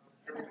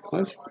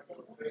 What?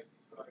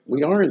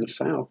 We are in the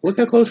South. Look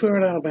how close we are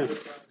to Alabama.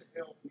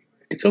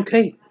 It's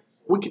okay.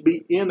 We could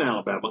be in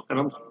Alabama,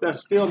 and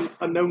that's still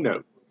a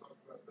no-no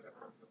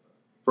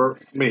for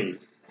me.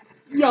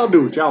 Y'all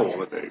do what y'all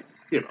want to do,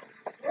 you know.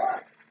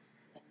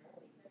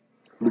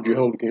 Would you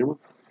hold the camera?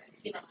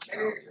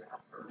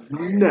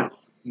 No,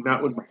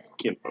 not with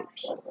kin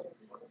folks.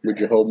 Would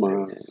you hold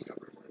my...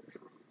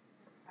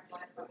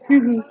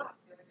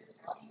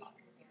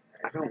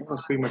 I don't want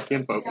to see my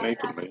kinfolk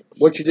naked, man.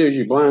 What you do is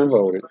you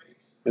blindfold it,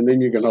 and then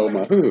you can hold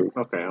my hoo-hoo.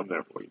 Okay, I'm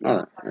there for you. All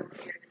right.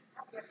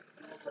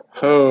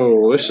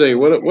 Oh, let's see.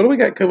 What do we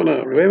got coming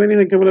up? Do we have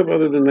anything coming up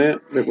other than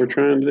that we're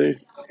trying to do?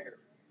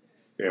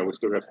 Yeah, we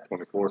still got the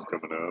 24th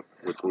coming up,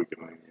 which we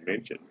can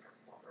mention.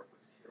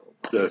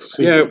 The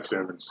Seeking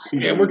 7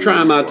 season. Yeah, we're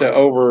trying not to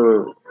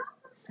over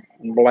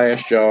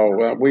blast y'all.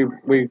 Well,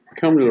 we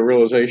come to the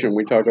realization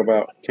we talk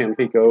about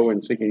Tampico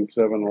and Seeking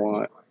 7 a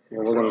lot. And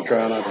we're going to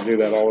try not to do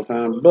that all the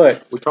time.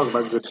 But we talk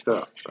about good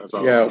stuff. That's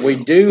all. Yeah, we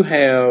do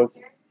have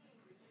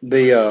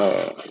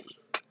the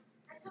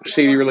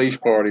CD release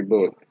party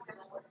book.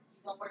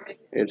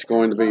 It's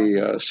going to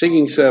be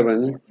Seeking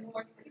 7,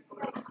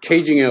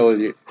 Caging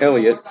Elliot,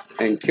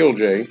 and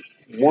Killjoy.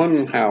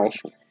 One house,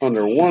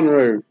 under one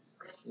roof,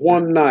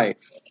 one night,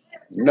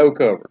 no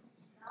cover.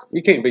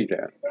 You can't beat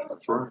that.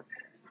 That's right.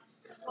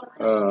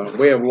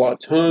 We have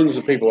tons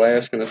of people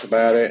asking us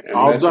about it. And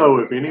although,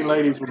 if any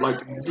ladies would like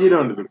to get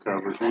under the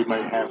covers, we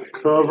may have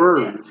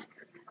covers,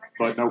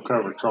 but no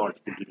cover charge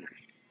to get in.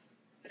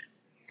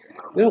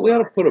 You know, we ought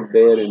to put a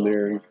bed in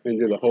there and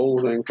do the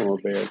whole thing from a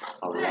bed.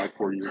 I like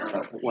where you're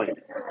at. Wait,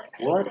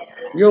 what?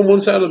 You on one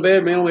side of the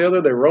bed, me on the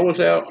other. They roll us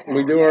out.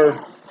 We do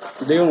our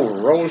deal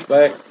and roll us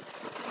back.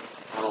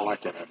 I don't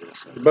like that idea.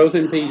 So. Both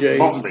in PJs.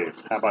 Bunk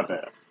beds. How about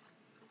that?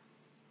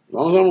 As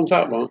long as I'm on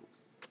top bunk.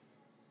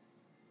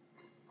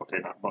 Okay,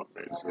 not bunk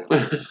beds.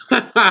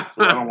 I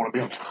don't want to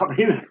be on top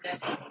either.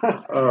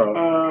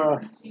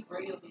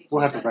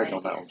 We'll have to think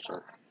on that one,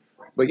 sir.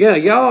 But yeah,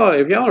 y'all,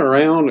 if y'all are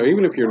around, or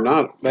even if you're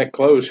not that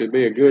close, it'd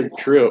be a good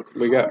trip.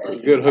 We got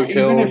good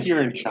hotels. Even if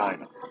you're in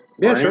China,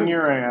 bring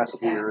your ass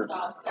here.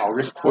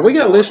 August 24th. Well, we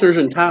got listeners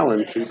in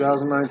Thailand.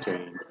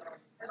 2019,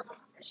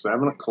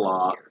 7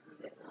 o'clock,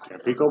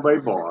 Tampico Bay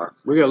Bar.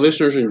 We got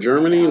listeners in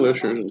Germany,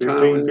 listeners in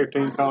Thailand.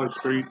 1515 College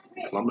Street,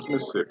 Columbus,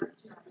 Mississippi.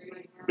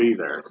 Be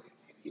there.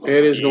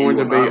 It is going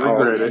to be.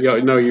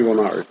 No, you will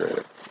not regret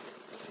it.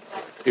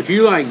 If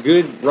you like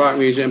good rock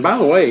music, and by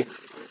the way,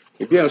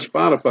 if you have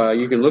Spotify,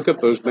 you can look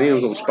up those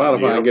bands on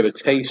Spotify and get a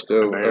taste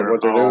of what they're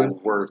doing.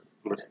 Worth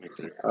listening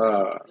to.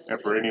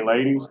 And for any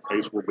ladies,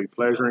 Ace will be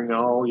pleasuring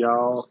all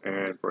y'all,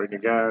 and for any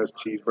guys,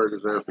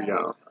 cheeseburgers there for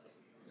y'all.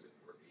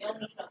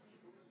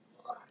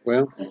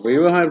 Well, we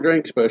will have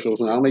drink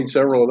specials, and I'll need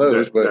several of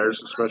those. But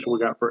there's a special we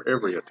got for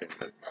every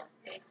attendant.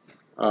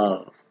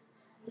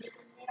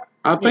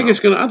 I think it's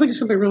gonna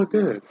be really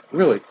good.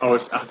 Really. Oh,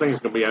 I think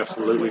it's gonna be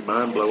absolutely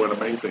mind blowing,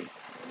 amazing.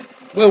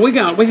 Well, we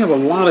have a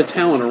lot of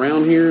talent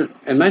around here,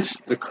 and that's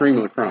the cream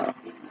of the crop.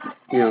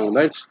 You know,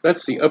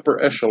 that's the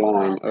upper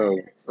echelon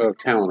of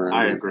talent around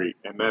here. I agree,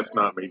 and that's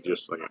not me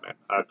just saying that.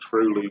 I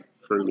truly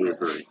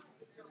agree.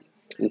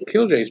 And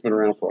Killjay's been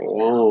around for a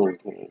long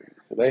time.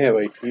 They have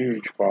a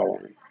huge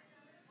following.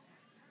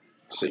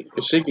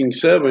 Seeking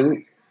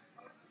Seven,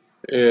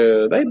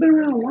 they've been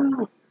around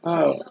a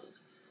while.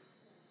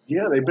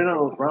 Yeah, they've been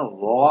around a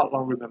lot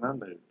longer than I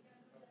knew.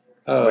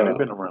 They've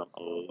been around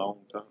a long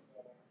time.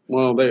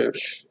 Well,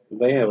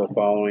 they have a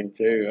following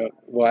too.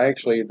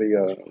 Actually,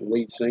 the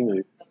lead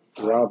singer,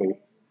 Robbie,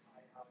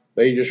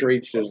 they just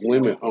reached his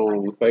limit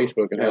on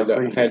Facebook and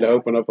had to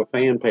open up a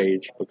fan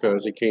page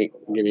because he can't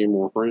get any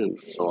more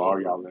friends. So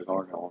all y'all that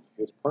aren't on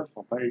his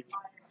personal page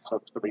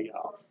sucks to be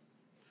off.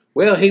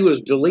 Well, he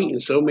was deleting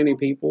so many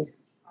people,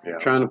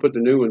 trying to put the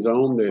new ones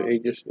on that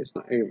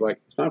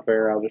it's not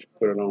fair. I'll just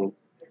put it on.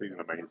 He's an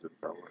amazing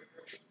fellow.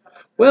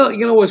 Well,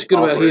 you know what's good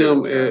about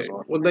him?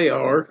 They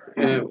are.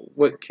 And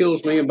what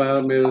kills me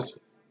about them is,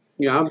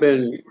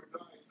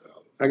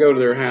 I go to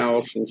their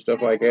house and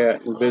stuff like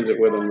that and visit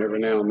with them every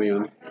now and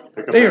then.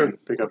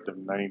 Pick up the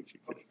names you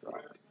just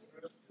dropped.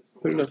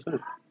 Who did I say?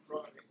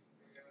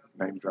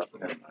 Name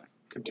dropping.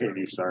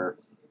 Continue, sir.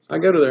 I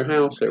go to their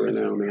house every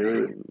now and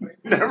then.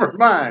 Never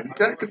mind.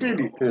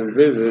 Continue. And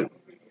visit.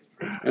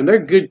 And they're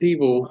good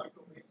people.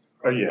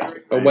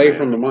 Away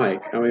from the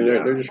mic. I mean,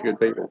 they're just good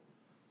people.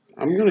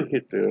 I'm going to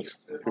hit this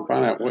and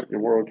find out what in the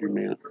world you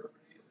meant.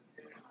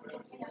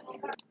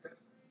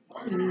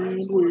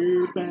 And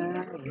we're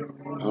back. I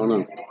don't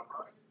know.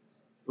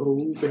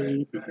 Oh,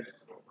 baby.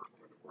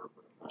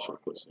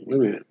 Wait a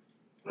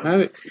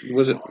minute.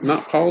 Was it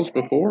not paused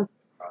before?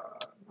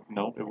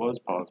 No, it was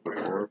paused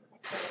before.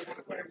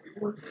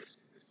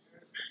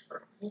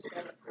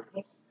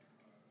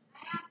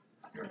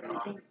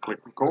 Click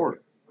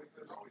record.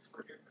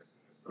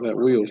 That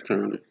wheel's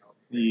turning.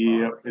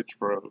 Yep, it's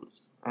froze.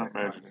 I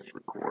imagine it's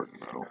recording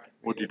now.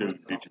 What'd you do?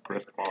 Did you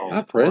press pause?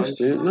 I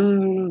pressed it.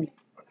 No.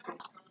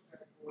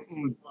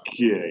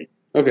 Okay.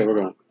 Okay, we're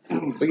going.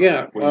 But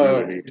yeah,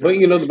 but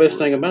you know the best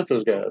thing about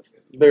those guys?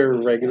 They're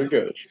regular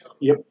Joes.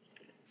 Yep.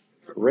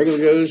 Regular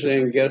Joes,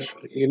 and guess,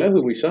 you know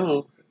who we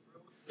saw?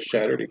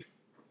 Saturday.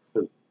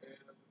 No,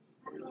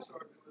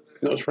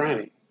 it was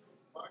Friday.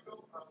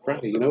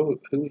 You know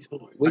who we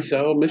saw? We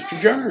saw Mr.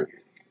 Jern.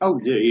 Oh,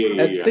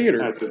 yeah. At the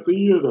theater. At the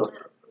theater.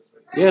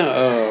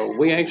 Yeah,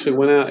 we actually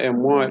went out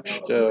and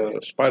watched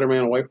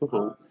Spider-Man Away from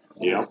Home.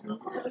 Yeah.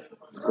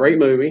 Great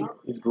movie.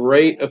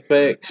 Great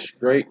effects.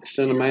 Great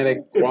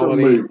cinematic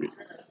quality. It's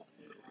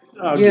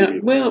a movie.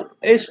 Well,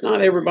 it's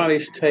not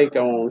everybody's take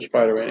on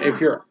Spider-Man.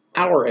 If you're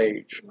our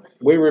age,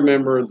 we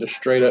remember the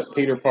straight-up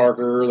Peter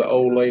Parker, the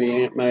old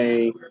lady Aunt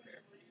May.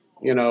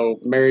 You know,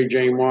 Mary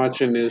Jane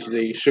Watson is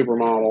the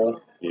supermodel.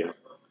 Yeah.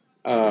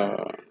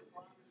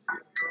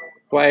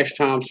 Flash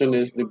Thompson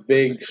is the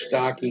big,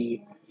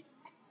 stocky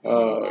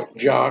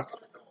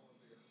jock.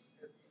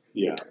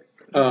 Yeah.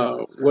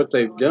 What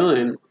they've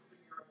done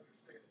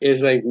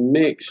is they've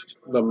mixed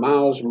the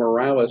Miles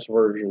Morales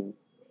version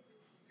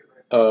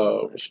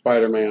of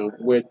Spider-Man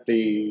with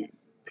the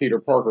Peter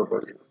Parker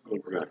version.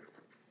 Exactly.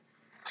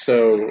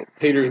 So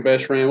Peter's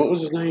best friend, what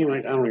was his name?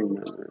 I don't even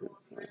remember.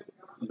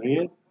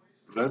 Man?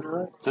 Is that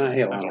right?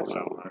 Hell, I don't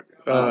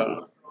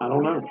know. I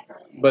don't know.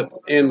 But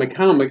in the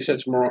comics,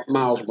 that's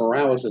Miles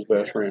Morales'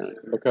 best friend.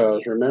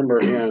 Because remember,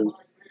 in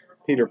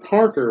Peter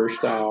Parker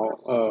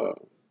style,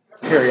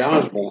 Harry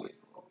Osborn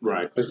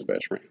is the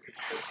best friend.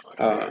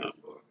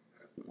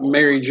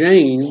 Mary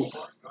Jane,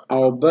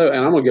 although,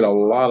 and I'm going to get a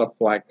lot of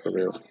flack for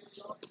this,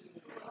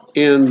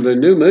 in the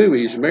new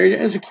movies, Mary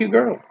Jane is a cute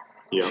girl.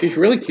 Yeah. She's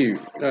really cute.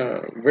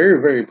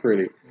 Very, very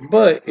pretty.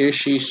 But is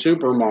she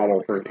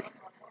supermodel pretty?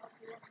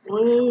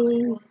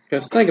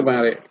 Because think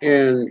about it.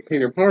 In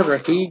Peter Parker,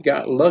 he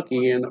got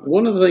lucky, and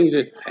one of the things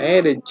that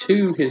added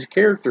to his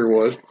character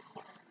was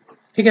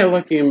he got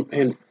lucky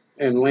and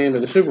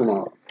landed a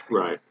supermodel.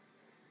 Right.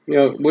 You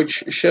know,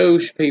 which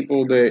shows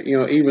people that, you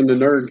know, even the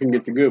nerd can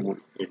get the good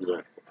one.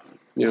 Exactly.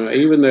 You know,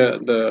 even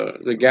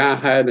the guy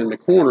hiding in the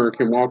corner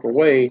can walk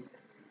away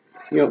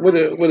with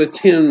a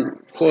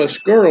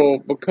 10+ girl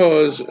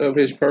because of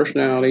his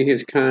personality,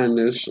 his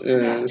kindness,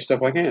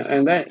 stuff like that,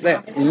 and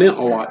that meant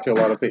a lot to a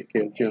lot of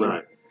kids.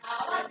 Right.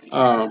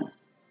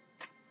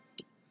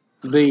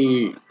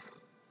 The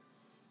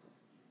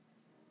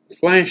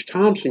Flash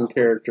Thompson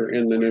character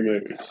in the new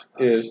movies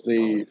is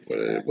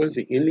was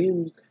he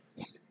Indian?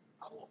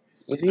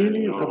 Was he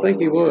Indian? I think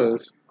he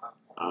was.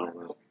 I don't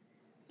know.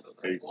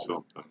 He's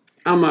something.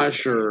 I'm not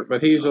sure,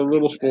 but he's a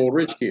little spoiled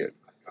rich kid.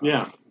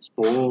 Yeah,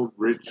 spoiled,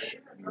 rich,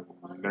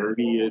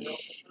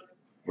 nerdy-ish,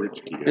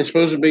 rich kid. It's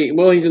supposed to be,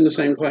 well, he's in the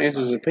same class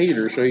as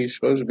Peter, so he's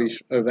supposed to be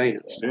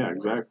advanced. Yeah,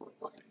 exactly.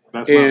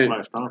 That's not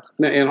Flash Thompson.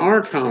 Now, in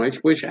our comics,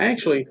 which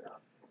actually,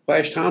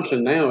 Flash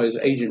Thompson now is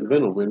Agent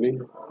Venom, isn't he?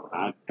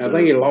 I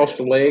think he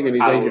lost a leg and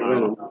he's Agent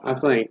Venom. I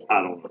think.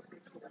 I don't know.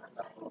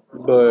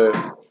 But,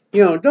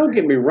 don't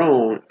get me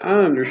wrong. I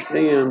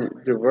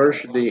understand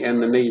diversity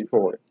and the need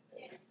for it.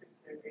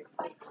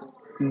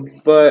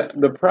 But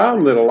the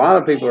problem that a lot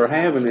of people are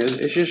having is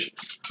it's just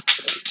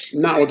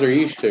not what they're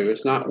used to.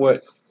 It's not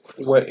what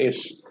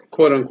it's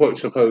quote unquote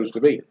supposed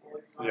to be.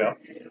 Yeah.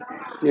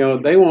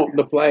 They want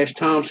the Flash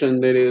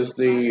Thompson that is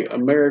the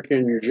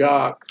American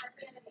jock,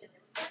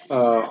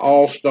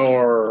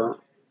 all-star,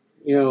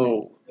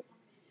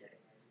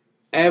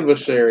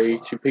 adversary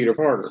to Peter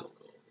Parker.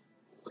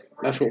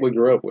 That's what we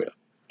grew up with.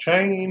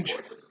 Change,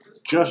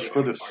 just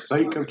for the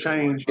sake of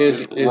change,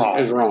 is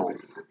wrong.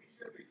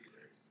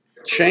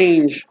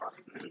 Change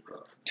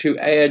to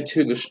add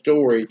to the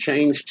story,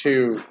 change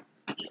to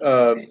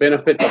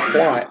benefit the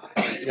plot.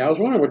 Yeah, I was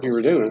wondering what you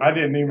were doing. I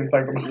didn't even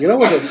think about it. You know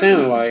what it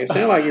sounded like? It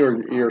sounded like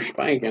you're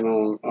spanking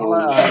on.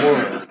 Well,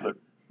 I was,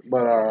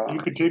 but you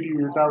continue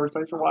your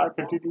conversation while I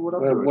continue what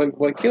I'm doing.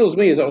 What kills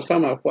me is I was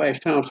talking about Flash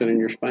Thompson and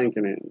you're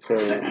spanking it. So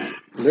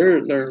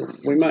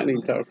we might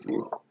need to talk to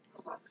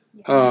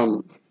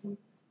you.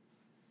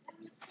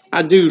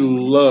 I do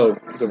love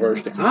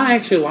diversity. I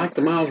actually like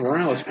the Miles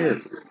Morales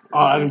character. Oh,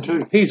 I do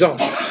too. He's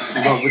awesome.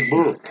 He's a big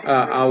bull.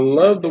 I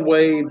love the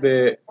way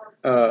that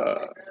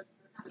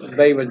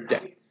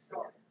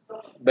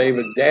they've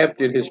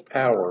adapted his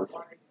power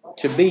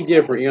to be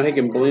different. He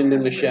can blend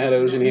in the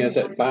shadows and he has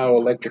that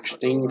bioelectric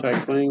sting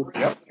type thing.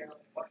 Yep.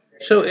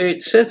 So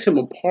it sets him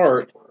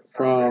apart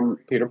from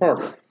Peter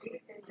Parker.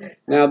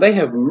 Now they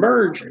have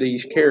merged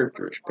these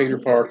characters, Peter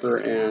Parker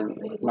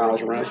and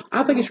Miles Morales.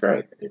 I think it's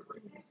great.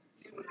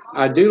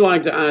 I do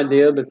like the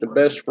idea that the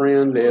best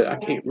friend is, I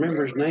can't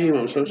remember his name,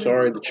 I'm so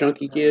sorry, the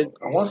chunky kid.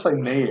 I want to say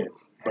Ned,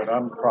 but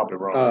I'm probably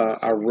wrong.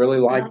 I really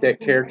like that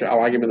character. I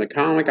like him in the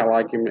comic. I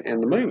like him in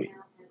the movie.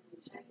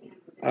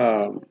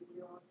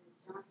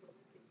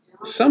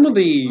 Some of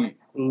the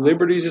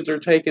liberties that they're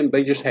taking,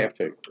 they just have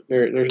to.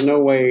 There's no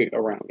way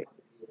around it.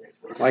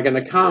 Like in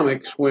the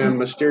comics, when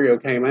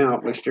Mysterio came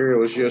out, Mysterio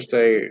was just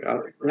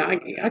now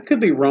I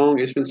could be wrong.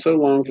 It's been so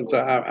long since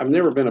I've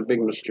never been a big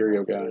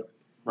Mysterio guy.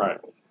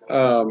 Right.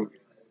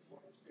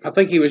 I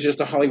think he was just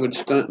a Hollywood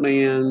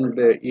stuntman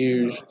that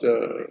used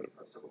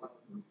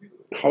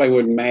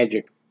Hollywood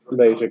magic,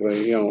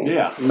 basically,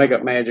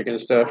 makeup magic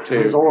and stuff too.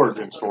 His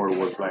origin story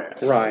was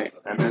that. Right.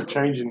 And they're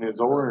changing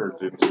his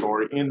origin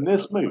story in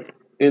this movie.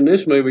 In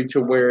this movie to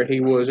where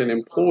he was an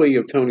employee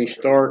of Tony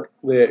Stark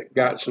that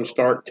got some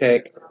Stark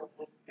tech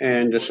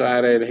and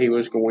decided he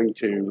was going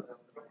to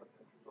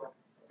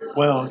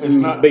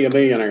be a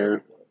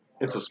billionaire.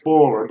 It's a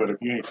spoiler, but if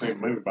you ain't seen the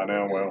movie by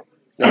now, well...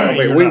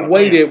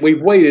 We've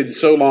waited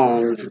so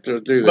long to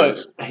do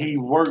this. But he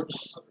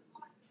works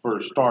for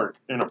Stark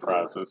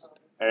Enterprises,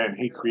 and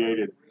he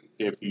created,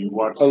 if you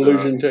watch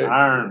the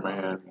Iron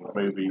Man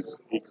movies,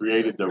 he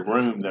created the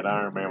room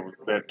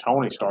that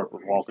Tony Stark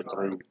was walking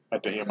through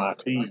at the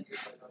MIT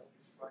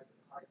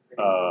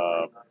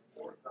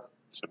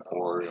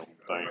Emporium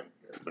thing.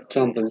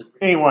 Something.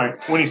 Anyway,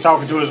 when he's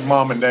talking to his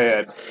mom and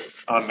dad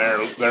on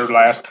their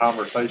last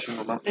conversation,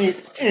 remember?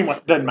 Anyway,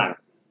 doesn't matter.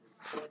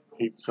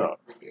 He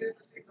sucked.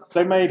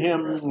 They made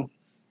him...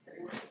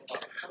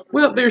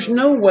 Well, there's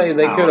no way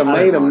they could have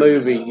made a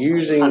movie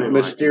using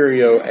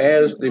Mysterio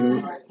as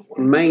the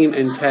main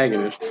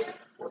antagonist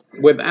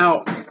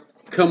without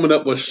coming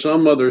up with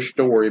some other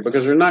story,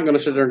 because they're not going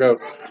to sit there and go,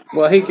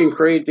 well, he can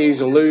create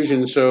these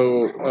illusions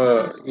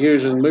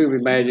using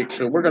movie magic,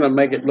 so we're going to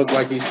make it look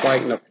like he's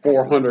fighting a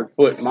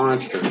 400-foot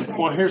monster.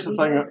 Well, here's the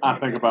thing I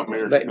think about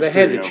Mysterio. They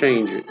had to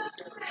change it.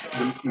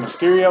 The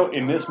Mysterio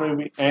in this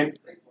movie and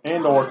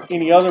or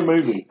any other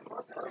movie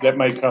that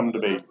may come to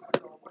be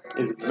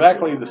is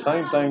exactly the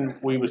same thing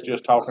we was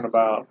just talking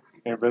about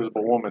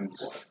Invisible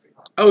Woman's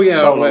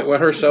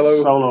her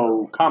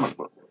solo comic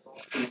book.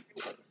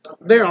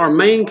 There are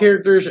main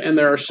characters and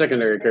there are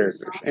secondary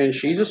characters, and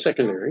she's a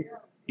secondary.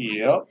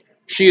 Yep.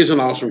 She is an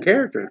awesome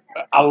character.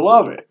 I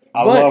love it.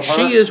 I love her.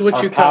 She is what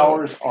her you call...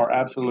 powers are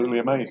absolutely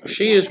amazing.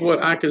 She is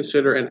what I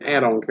consider an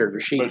add-on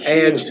character. She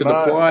adds to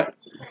the plot.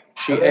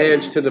 She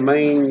adds to the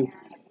main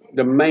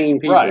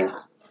people. Right.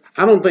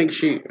 I don't think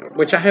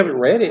which I haven't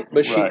read it,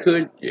 but she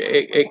could.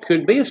 It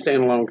could be a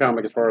standalone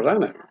comic as far as I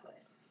know.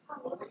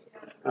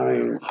 I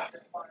mean,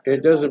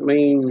 it doesn't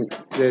mean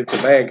that it's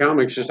a bad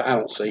comic. It's just I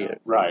don't see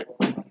it. Right.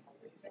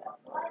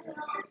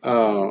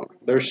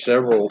 There's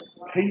several.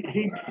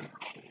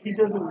 He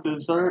doesn't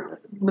deserve.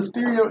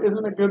 Mysterio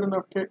isn't a good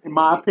enough character, in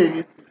my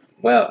opinion.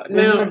 Well,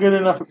 isn't now a good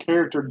enough a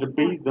character to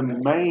be the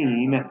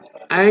main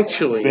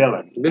actually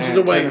villain. This is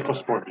the way.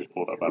 Sport just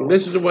pulled up.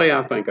 This is the way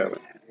I think of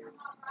it.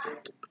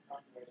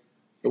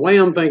 The way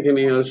I'm thinking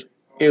is,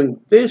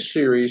 in this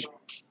series,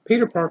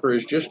 Peter Parker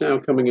is just now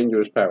coming into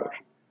his powers.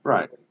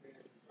 Right.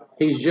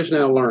 He's just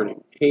now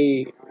learning.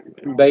 They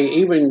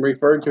even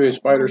referred to his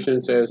spider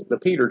sense as the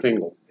Peter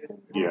Tingle.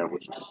 Yeah,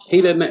 which is...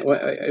 He didn't.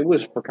 It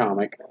was for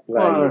comic.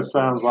 Well, it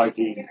sounds like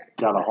he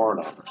got a hard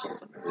on or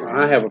something.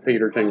 I have a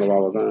Peter Tingle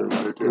all the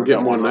time. I'm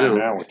getting one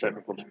now. With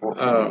technical support.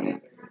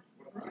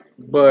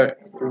 But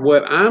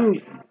what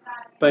I'm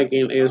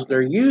thinking is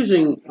they're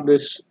using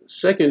this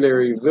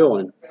secondary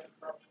villain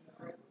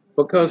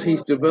because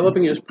he's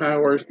developing his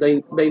powers.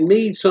 They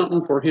need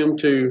something for him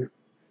to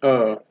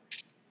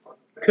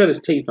cut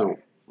his teeth on.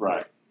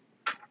 Right.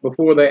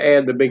 Before they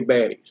add the big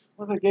baddies.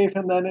 Well, they gave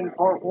him that in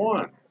part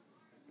 1.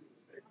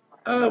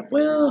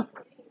 Well,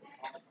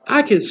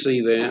 I can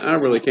see that. I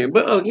really can.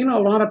 But, a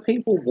lot of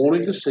people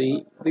wanted to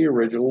see the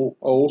original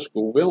old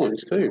school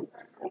villains, too.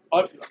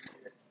 I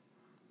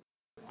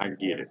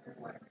get it.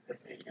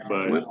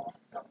 But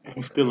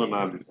he's still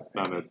not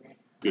a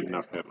good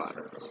enough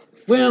headliner.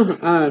 Well,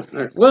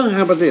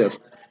 how about this?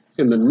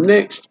 In the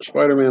next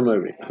Spider-Man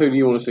movie, who do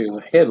you want to see as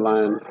a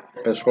headline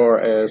as far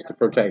as the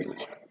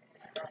protagonist?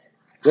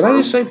 Did I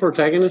just say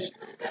protagonist?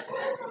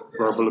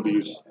 Verbal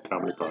Abuse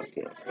Comedy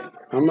Podcast.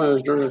 I'm not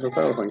as drunk as I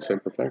thought if I can say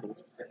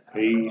protagonist.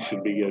 He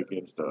should be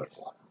against us.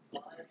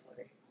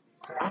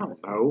 I don't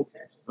know.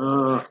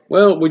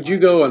 Well, would you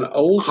go an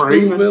old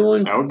Kraven, school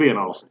villain? That would be an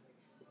awesome.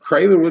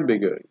 Kraven would be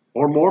good.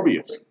 Or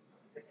Morbius.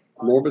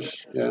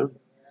 Morbius, yeah.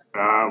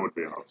 That would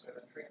be awesome.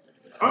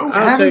 Oh,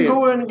 have him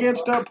go in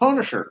against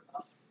Punisher.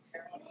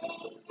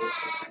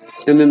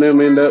 And then they'll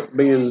end up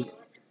being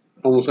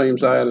on the same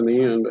side in the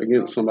end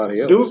against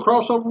somebody else. Do a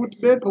crossover with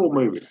the Deadpool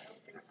movie.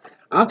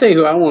 I'll tell you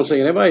who I want to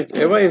see.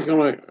 Everybody's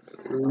going to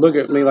look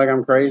at me like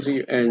I'm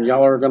crazy, and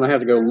y'all are going to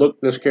have to go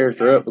look this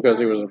character up because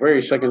he was a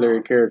very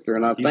secondary character.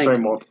 And You say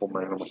Multiple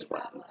Man, I'm going to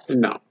slap you.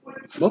 No.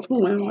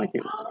 Multiple Man, I like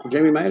him.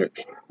 Jamie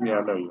Madrox. Yeah,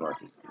 I know you like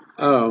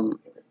him.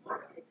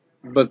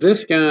 But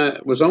this guy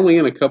was only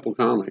in a couple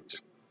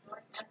comics.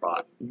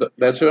 Spot.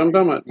 That's who I'm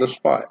talking about, the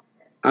Spot.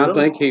 Really? I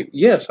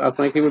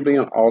think he would be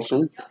an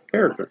awesome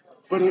character.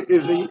 But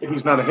is he?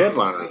 He's not a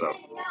headliner, though.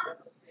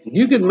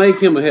 You could make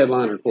him a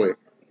headliner quick.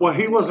 Well,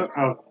 he wasn't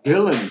a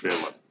villain.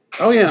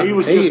 Oh, yeah. He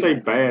was just a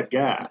bad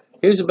guy.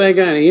 He was a bad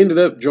guy, and he ended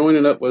up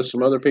joining up with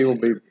some other people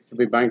to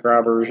be bank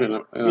robbers. Yeah,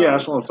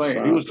 that's what I'm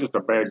saying. He was just a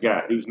bad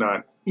guy. He's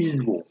not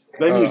evil.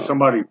 They need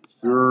somebody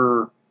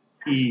pure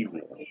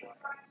evil.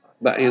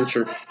 The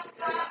answer.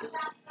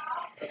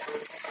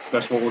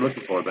 That's what we're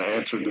looking for, the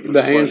answer to this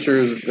The answer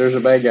is there's a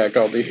bad guy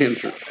called the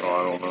answer. Oh,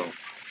 I don't know.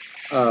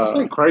 I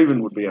think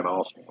Kraven would be an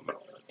awesome one, though.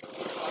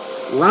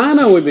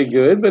 Rhino would be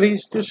good, but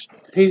he's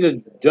a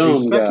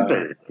dumb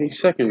guy. He's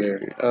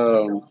secondary.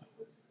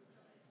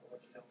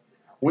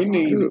 We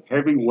need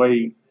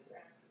heavyweight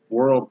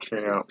world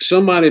champ.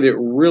 Somebody that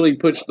really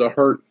puts the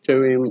hurt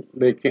to him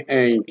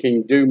and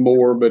can do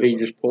more, but he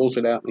just pulls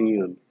it out in the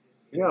end.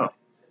 Yeah.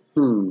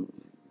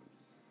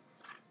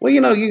 Well,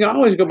 you can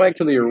always go back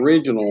to the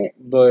original,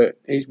 but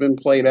he's been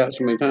played out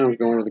so many times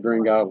going to the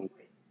Green Goblin.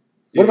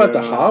 What about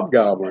the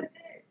Hobgoblin?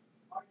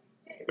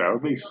 That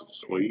would be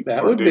sweet.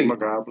 That would be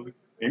Goblin.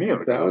 Any of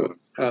the Goblins.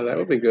 That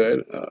would be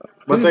good.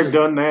 But they've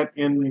done that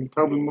in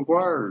Tobey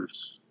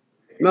Maguire's.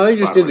 No, they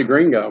just did the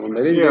Green Goblin.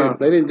 They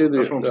didn't do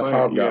the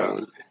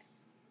Hobgoblin.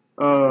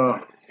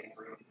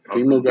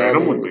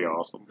 Venom would be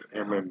awesome.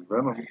 Venom.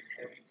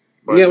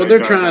 But they're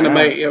trying to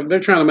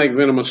make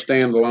Venom a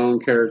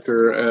standalone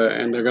character,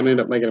 and they're going to end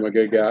up making him a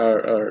good guy,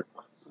 or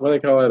what do they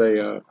call it,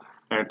 a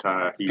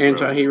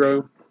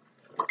anti-hero.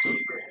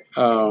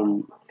 I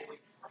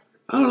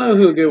don't know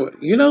who would go.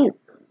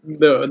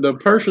 The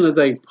person that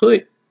they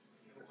put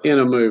in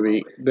a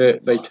movie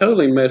that they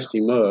totally messed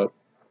him up,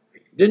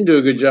 didn't do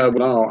a good job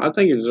at all. I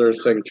think he deserves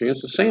a second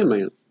chance. The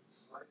Sandman.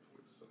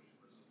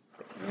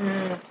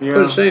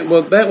 Yeah.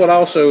 Well, that would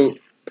also.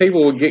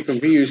 People would get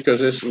confused because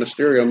this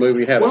Mysterio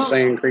movie had a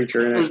sand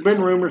creature in it. There's been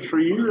rumors for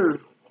years,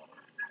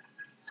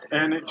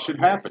 and it should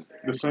happen.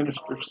 The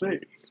Sinister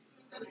Six.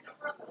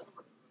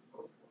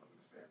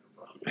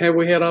 Have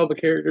we had all the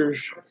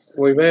characters?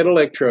 We've had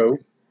Electro.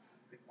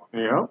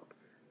 Yeah.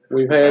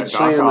 We've had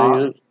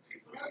Sandman.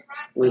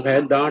 We've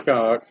had Doc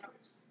Ock.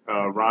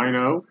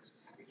 Rhino.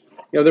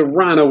 Yeah, the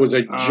Rhino was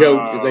a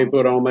joke that they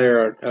put on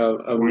there.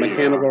 A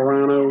mechanical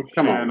Rhino.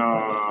 Come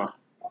on.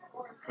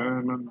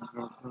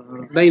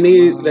 They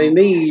need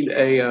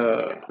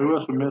a. Who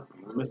else we missing?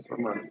 We missed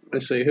somebody.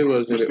 Let's see, who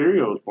was it?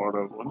 Mysterio was part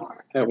of it, wasn't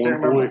it? At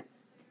one point.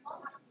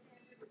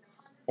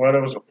 Well,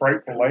 there was a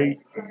Frightful Eight,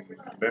 and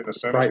then the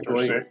Sinister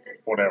Six,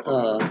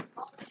 whatever.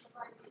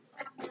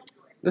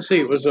 Let's see,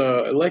 it was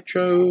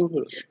Electro,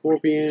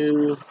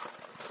 Scorpion,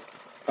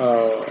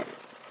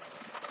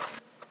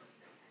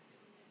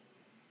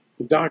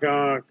 Doc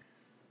Ock.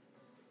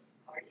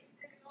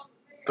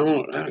 I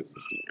don't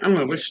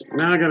know.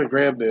 Now I gotta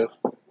grab this.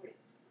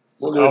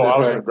 We'll do it this I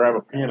was going to grab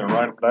a pen and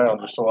write them down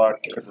just so I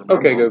could remember.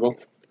 Okay, Google.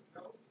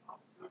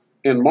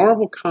 In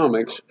Marvel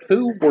Comics,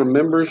 who were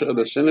members of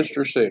the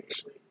Sinister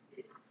Six?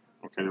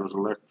 Okay, there was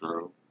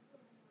Electro.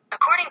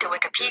 According to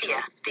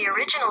Wikipedia, the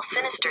original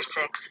Sinister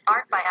Six,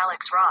 art by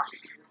Alex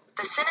Ross.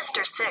 The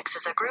Sinister Six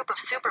is a group of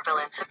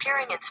supervillains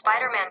appearing in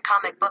Spider-Man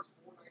comic book.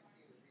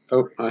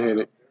 Oh, I hit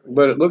it.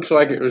 But it looks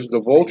like it was the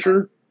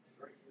Vulture,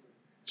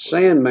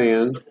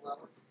 Sandman,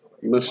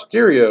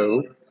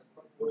 Mysterio,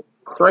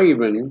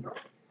 Kraven,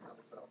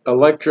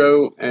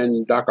 Electro,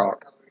 and Doc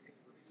Ock.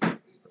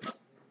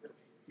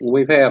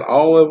 We've had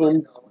all of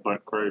them.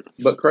 But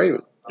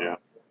Kraven. Yeah.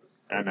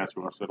 And that's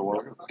what I said a while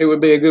ago. It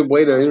would be a good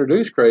way to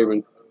introduce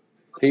Kraven.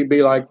 He'd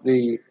be like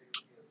the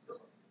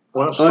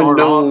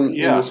unknown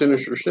in the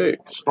Sinister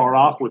Six. Start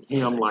off with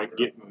him like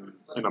getting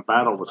in a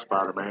battle with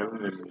Spider-Man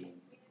and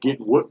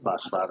getting whooped by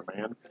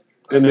Spider-Man.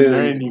 And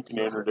then you can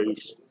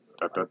introduce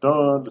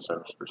the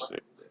Sinister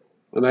Six.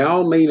 And they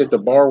all meet at the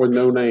bar with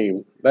no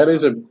name. That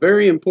is a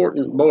very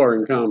important bar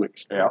in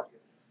comics. Yeah.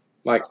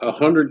 Like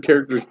 100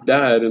 characters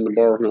died in the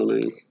bar with no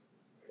name.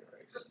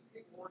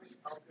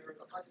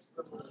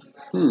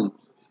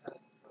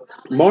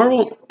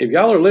 Marvel, if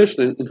y'all are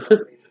listening,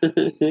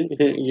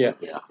 yeah,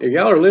 if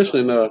y'all are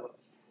listening,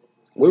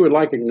 we would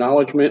like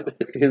acknowledgement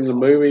in the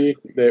movie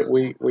that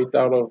we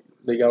thought of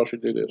that y'all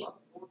should do this.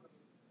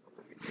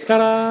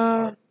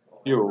 Ta-da!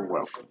 You're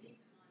welcome.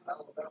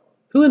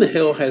 Who in the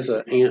hell has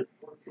an aunt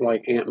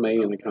like Aunt May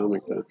in the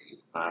comic, though?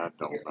 I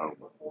don't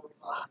know.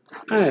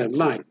 Oh,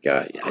 my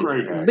God.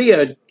 Be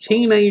a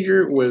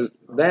teenager with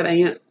that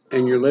aunt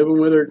and you're living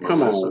with her?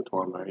 Come on.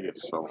 Torme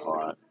is so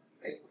hot.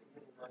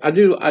 I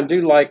do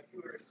like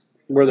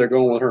where they're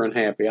going with her and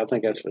Happy. I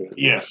think that's it.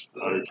 Yes,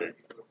 I do too.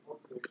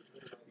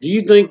 Do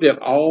you think that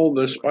all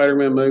the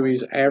Spider-Man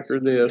movies after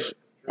this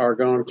are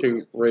going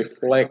to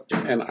reflect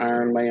an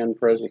Iron Man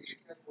presence?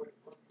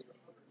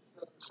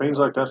 Seems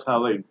like that's how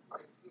the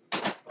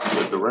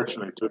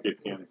direction they took it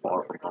in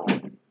Far From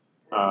Home.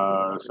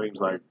 Seems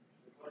like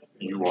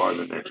you are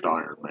the next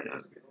Iron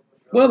Man.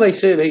 Well, they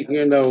said,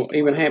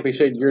 even Happy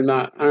said you're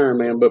not Iron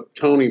Man, but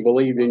Tony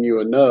believed in you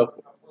enough.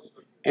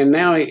 And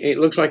now it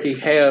looks like he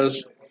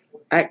has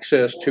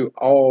access to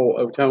all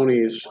of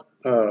Tony's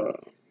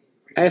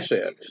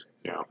assets.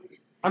 Yeah.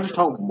 I just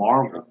hope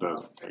Marvel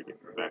doesn't take it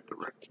in that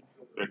direction.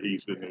 That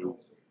he's the new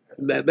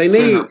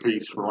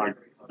centerpiece for like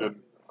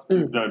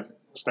the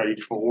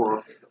stage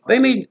 4. They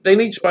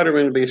need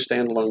Spider-Man to be a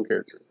standalone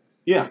character.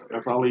 Yeah,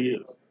 that's all he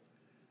is.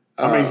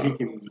 I mean, he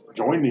can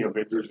join the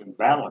Avengers and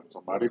battle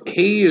somebody.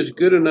 He is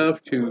good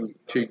enough to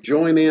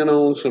join in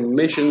on some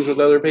missions with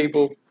other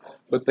people,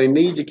 but they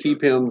need to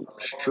keep him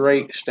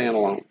straight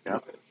standalone. Yeah.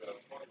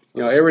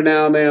 Every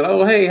now and then,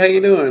 oh, hey, how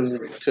you doing?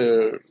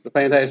 To the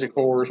Fantastic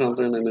Four or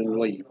something, and then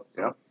leave.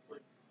 Yeah.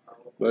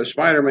 But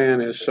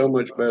Spider-Man is so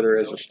much better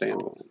as a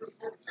standalone.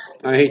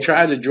 He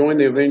tried to join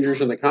the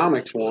Avengers in the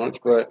comics once,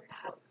 but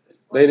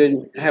they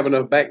didn't have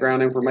enough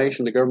background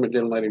information. The government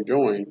didn't let him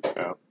join.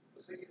 Yeah.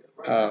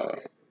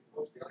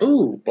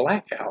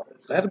 Blackout.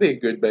 That'd be a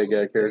good bad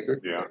guy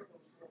character. Yeah.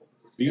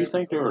 Do you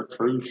think there are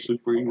true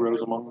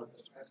superheroes among us?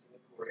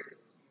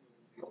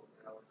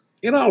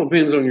 It all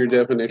depends on your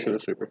definition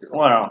of superhero.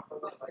 Wow.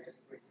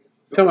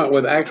 Talking about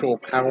with actual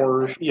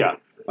powers. Yeah.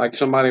 Like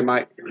somebody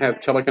might have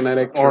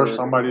telekinetics. Or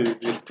somebody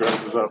that just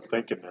dresses up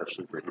thinking they're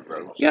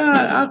superheroes.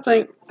 Yeah,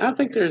 I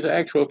think there's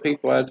actual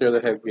people out there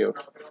that have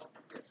gifts.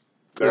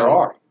 There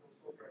are.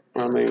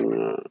 I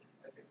mean,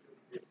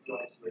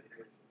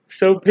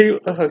 so people,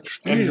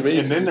 excuse me,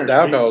 and then there's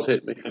alcohol's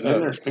hit me. And then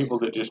there's people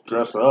that just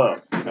dress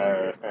up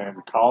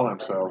and call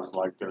themselves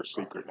like their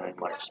secret name,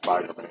 like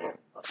Spider-Man,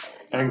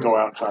 and go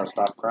out and try to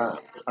stop crime.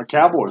 A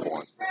cowboy's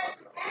one.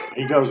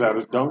 He goes out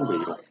as Dung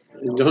Beetle.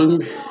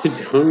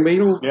 Dung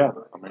Beetle? Yeah.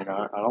 I mean,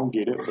 I don't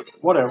get it, but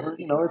whatever.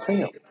 It's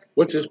him.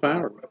 What's his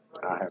power?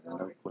 I have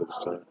no clue,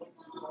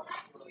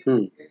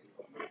 sir.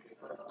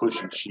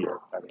 Pushing shit,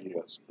 I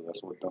guess.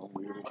 That's what Dung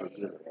Beetles are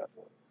good at.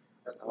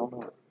 I don't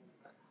know.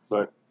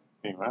 But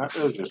anyway,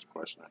 it was just a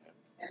question I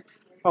had.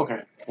 Okay.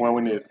 Well,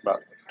 we need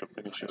about to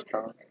finish this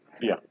card.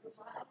 Yeah.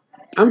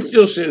 I'm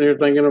still sitting here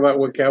thinking about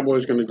what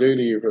Cowboy's going to do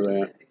to you for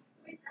that.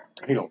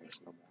 He don't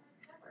listen no more.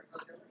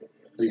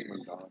 He's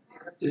moved on.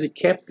 Is it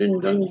Captain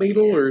Dung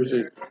Beetle or is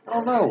it?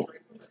 I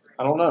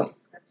don't know.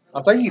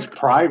 I think he's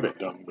Private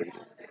Dung Beetle.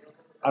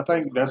 I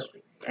think that's,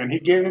 and he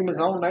gave him his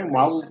own name.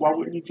 Why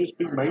wouldn't he just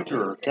be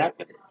Major or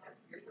Captain?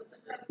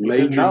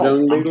 Major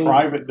Dung Beetle? I'm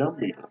Private Dung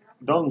Beetle.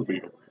 Dung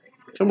Beetle.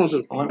 It's almost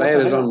as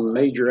bad as I'm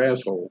Major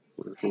Asshole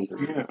or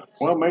something. Yeah.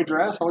 Well,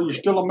 Major Asshole, you're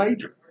still a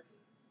major.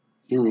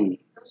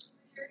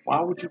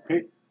 Why would you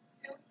pick?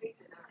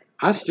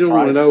 I still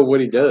want to know what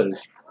he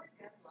does.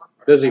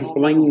 Does he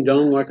fling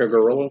dung like a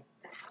gorilla?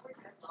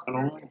 I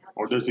don't know.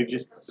 Or does he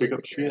just pick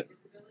up shit?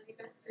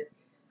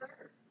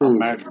 I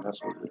imagine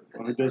that's what it is.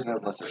 Well, he does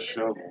have like a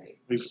shovel.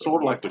 He's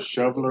sort of like the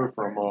shoveler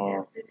from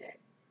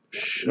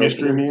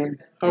Mystery Men.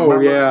 Oh,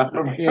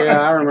 remember? Yeah,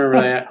 I remember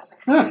that.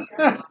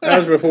 That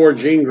was before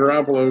Gene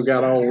Garoppolo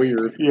got all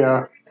weird.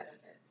 Yeah.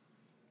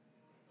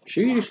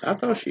 I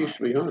thought she used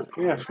to be hot.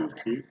 Yeah, she was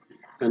cute.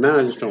 And now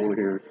I just don't want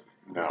to hear her.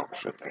 No,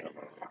 shut the hell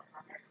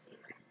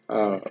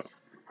up.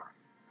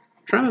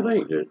 Trying to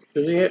think,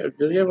 does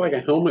he have like a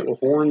helmet with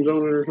horns on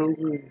it or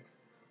something?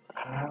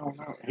 I don't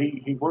know.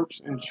 He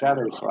works in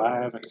shadow, so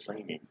I haven't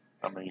seen him.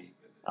 I mean,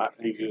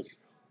 he just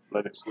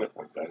let it slip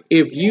one day.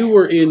 If you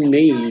were in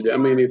need, I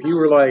mean, if you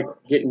were like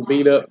getting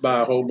beat up by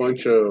a whole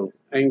bunch of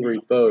angry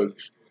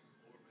thugs,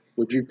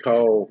 would you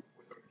call,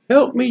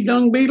 "Help me,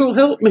 Dung Beetle,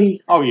 help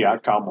me"? Oh yeah,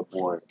 I'd call my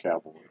boy a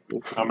cowboy.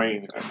 I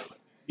mean,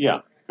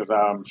 yeah, because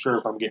I'm sure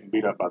if I'm getting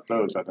beat up by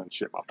thugs, I done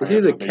shit my pants.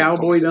 Is he the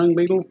cowboy Dung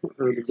Beetle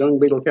or the Dung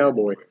Beetle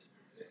cowboy?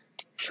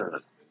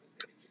 Sure.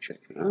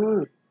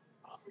 Ah.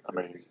 I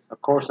mean,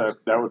 of course,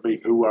 that would be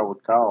who I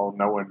would call,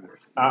 knowing.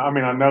 I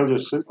mean, I know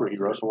this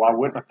superhero, so why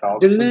wouldn't I call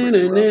the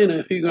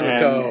superhero? Who you gonna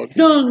call?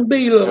 Dung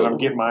Beetle. And I'm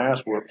getting my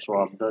ass whooped, so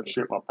I'm done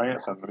shit my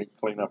pants. I'm gonna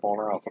clean up on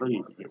aisle 3.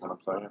 If you get what I'm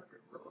saying?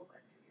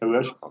 Who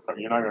else?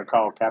 You're not gonna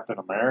call Captain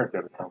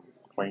America to come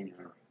clean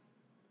your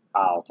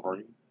aisle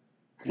 3.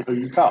 Who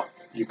you call?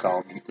 You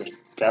call just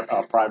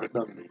Private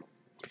Dung Beetle.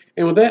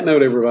 And with that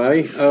note,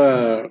 everybody,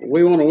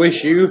 we want to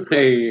wish you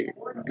a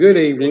good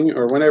evening,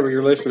 or whenever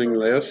you're listening to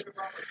this.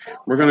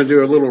 We're going to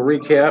do a little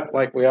recap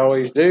like we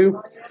always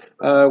do.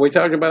 We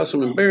talked about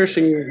some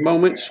embarrassing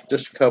moments,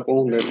 just a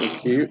couple that were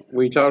cute.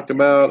 We talked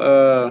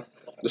about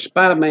the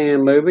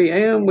Spider-Man movie,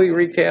 and we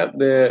recapped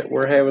that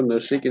we're having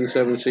the Seeking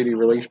 7 CD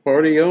release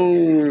party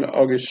on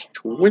August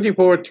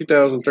 24th,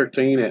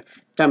 2013 at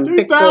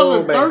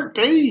Tampico.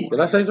 2013? Did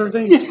I say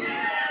 13?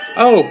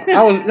 Oh,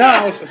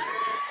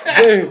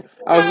 dude,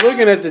 I was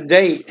looking at the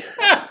date.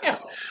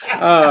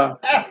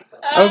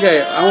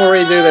 Okay, I'm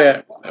going to redo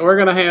that. We're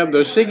going to have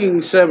the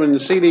Seeking 7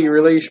 CD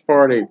release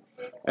party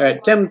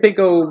at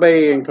Tampico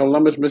Bay in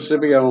Columbus,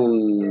 Mississippi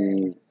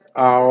on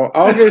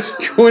August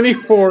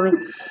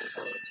 24th,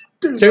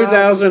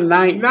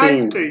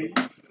 2019.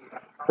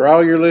 For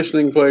all your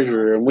listening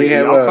pleasure. And we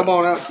have come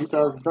on out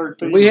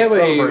 2013. We have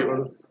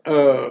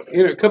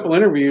a couple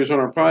interviews on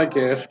our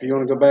podcast. If you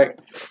want to go back,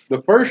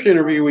 the first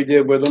interview we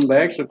did with them, they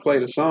actually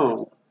played a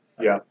song.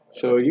 Yeah.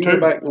 So you can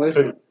go back and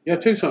listen. Yeah,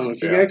 2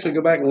 songs. You can actually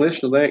go back and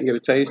listen to that and get a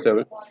taste of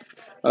it.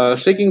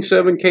 Seeking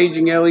 7,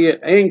 Caging Elliot,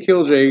 and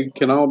Killjoy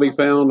can all be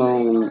found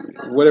on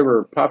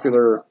whatever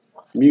popular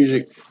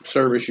music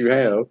service you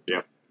have.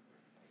 Yeah.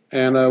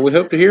 And we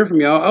hope to hear from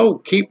y'all. Oh,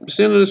 keep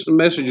sending us the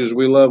messages.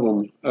 We love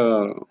them.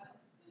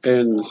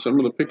 And some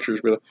of the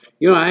pictures.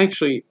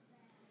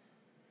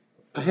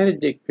 I had a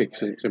dick pic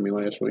sent to me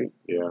last week.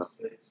 Yeah.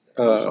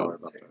 Sorry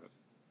about that.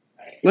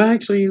 Well,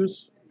 actually, he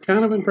was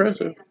kind of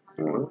impressive.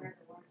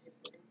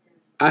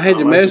 I had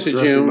to message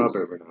him.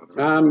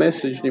 I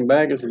messaged him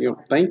back and said,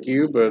 thank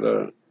you,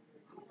 but,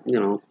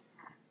 don't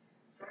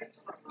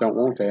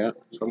want that.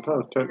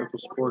 Sometimes technical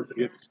support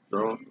gets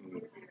drunk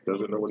and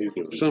doesn't know what he's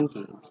doing.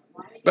 Sometimes.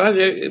 But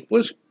it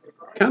was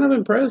kind of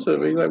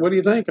impressive. He's like, what do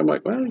you think? I'm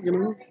like, well,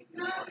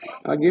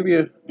 I'll give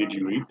you. Did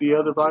you eat the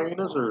other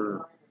Viennas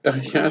or?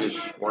 Yes.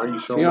 Why are you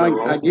showing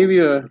I give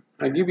you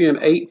an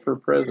 8 for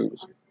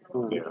presents.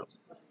 Yeah.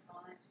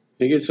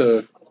 He gets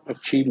a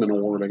achievement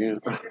award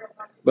again.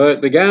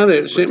 But the guy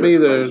that sent me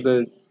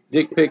the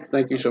dick pic,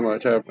 thank you so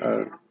much. I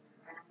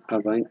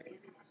think.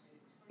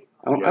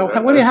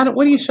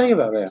 What do you say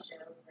about that?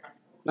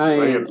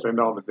 Send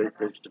all the dick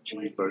pics to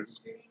Cheeseburgers.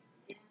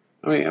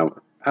 I mean,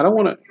 I don't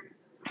want to.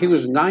 He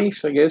was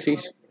nice, I guess.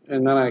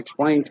 And then I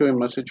explained to him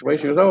my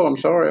situation. He goes, "Oh, I'm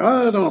sorry.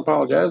 Oh, I don't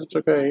apologize. It's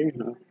okay."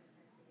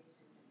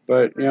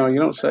 But you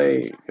don't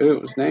say, "Ooh,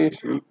 it was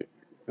nasty."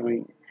 I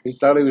mean, he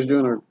thought he was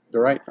doing the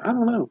right. I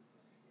don't know.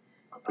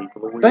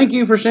 Thank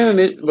you for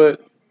sending it,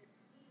 but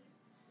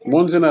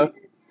one's enough.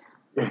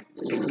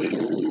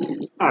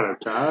 I'm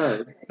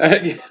tired.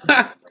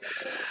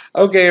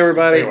 Okay,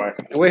 everybody. Anyway.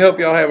 We hope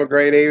y'all have a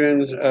great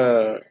evening.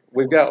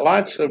 We've got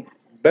lots of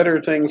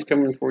better things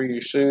coming for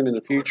you soon in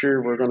the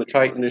future. We're going to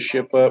tighten this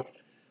ship up.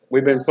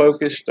 We've been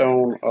focused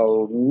on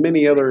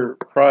many other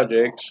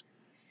projects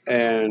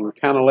and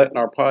kind of letting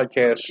our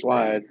podcast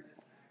slide.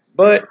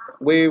 But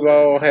we've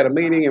all had a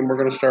meeting, and we're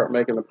going to start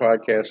making the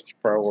podcast a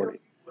priority.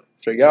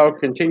 So y'all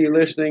continue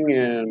listening,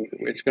 and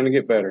it's going to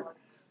get better.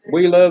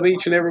 We love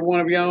each and every one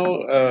of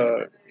y'all.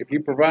 If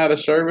you provide a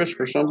service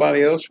for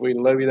somebody else, we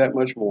love you that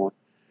much more.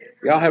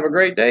 Y'all have a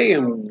great day,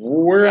 and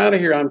we're out of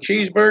here. I'm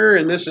Cheeseburger,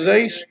 and this is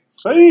Ace.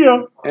 See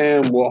ya.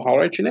 And we'll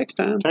holler at you next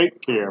time.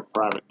 Take care,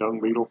 Private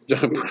Dung Beetle.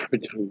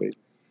 Private Dung Beetle.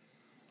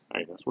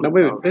 Hey, that's what no,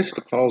 wait a minute. This is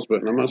the pause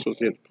button. I'm not supposed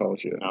to hit the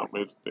pause yet. No,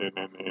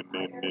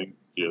 and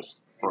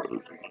just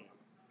frozen.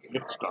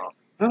 Hit stop.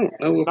 I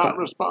don't know if Not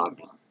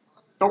responding.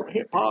 Don't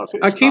hit pause.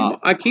 Hit stop.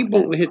 I keep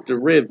wanting to hit the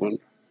red one,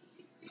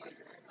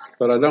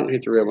 but I don't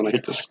hit the red one. I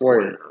hit the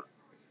square.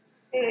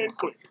 And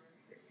click.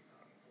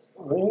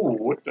 Oh,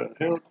 what the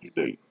hell did you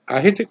do? I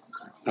hit it.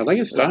 I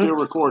think it's still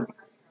recording.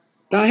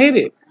 I hit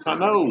it. I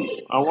know.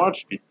 I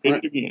watched you.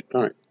 Hit it again.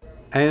 All right.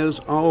 As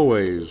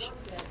always,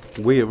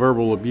 we at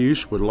Verbal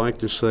Abuse would like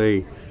to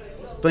say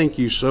thank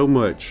you so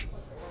much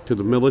to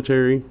the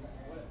military,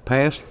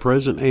 past,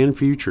 present, and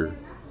future,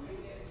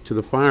 to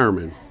the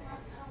firemen,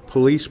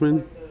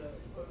 policemen,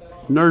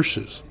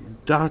 nurses,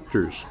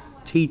 doctors,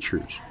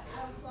 teachers,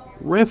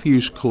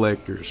 refuse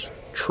collectors,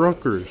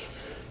 truckers,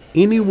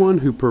 anyone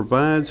who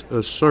provides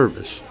a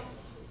service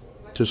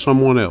to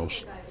someone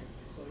else,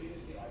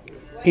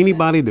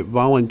 anybody that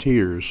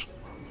volunteers,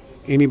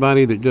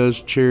 anybody that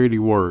does charity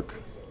work,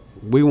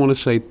 we want to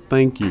say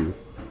thank you.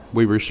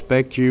 We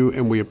respect you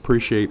and we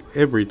appreciate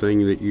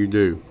everything that you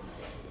do.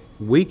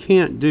 We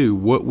can't do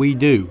what we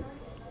do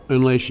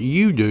unless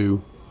you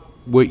do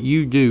what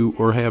you do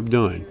or have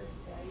done.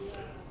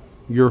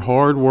 Your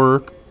hard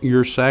work,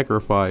 your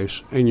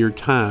sacrifice, and your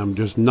time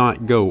does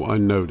not go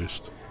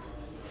unnoticed.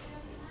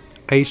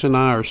 Ace and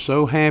I are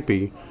so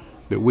happy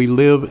that we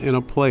live in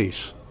a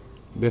place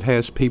that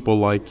has people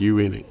like you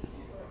in it.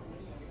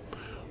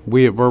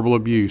 We at Verbal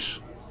Abuse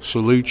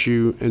salute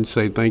you and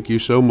say thank you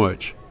so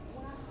much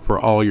for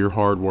all your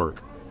hard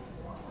work.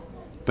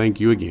 Thank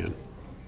you again.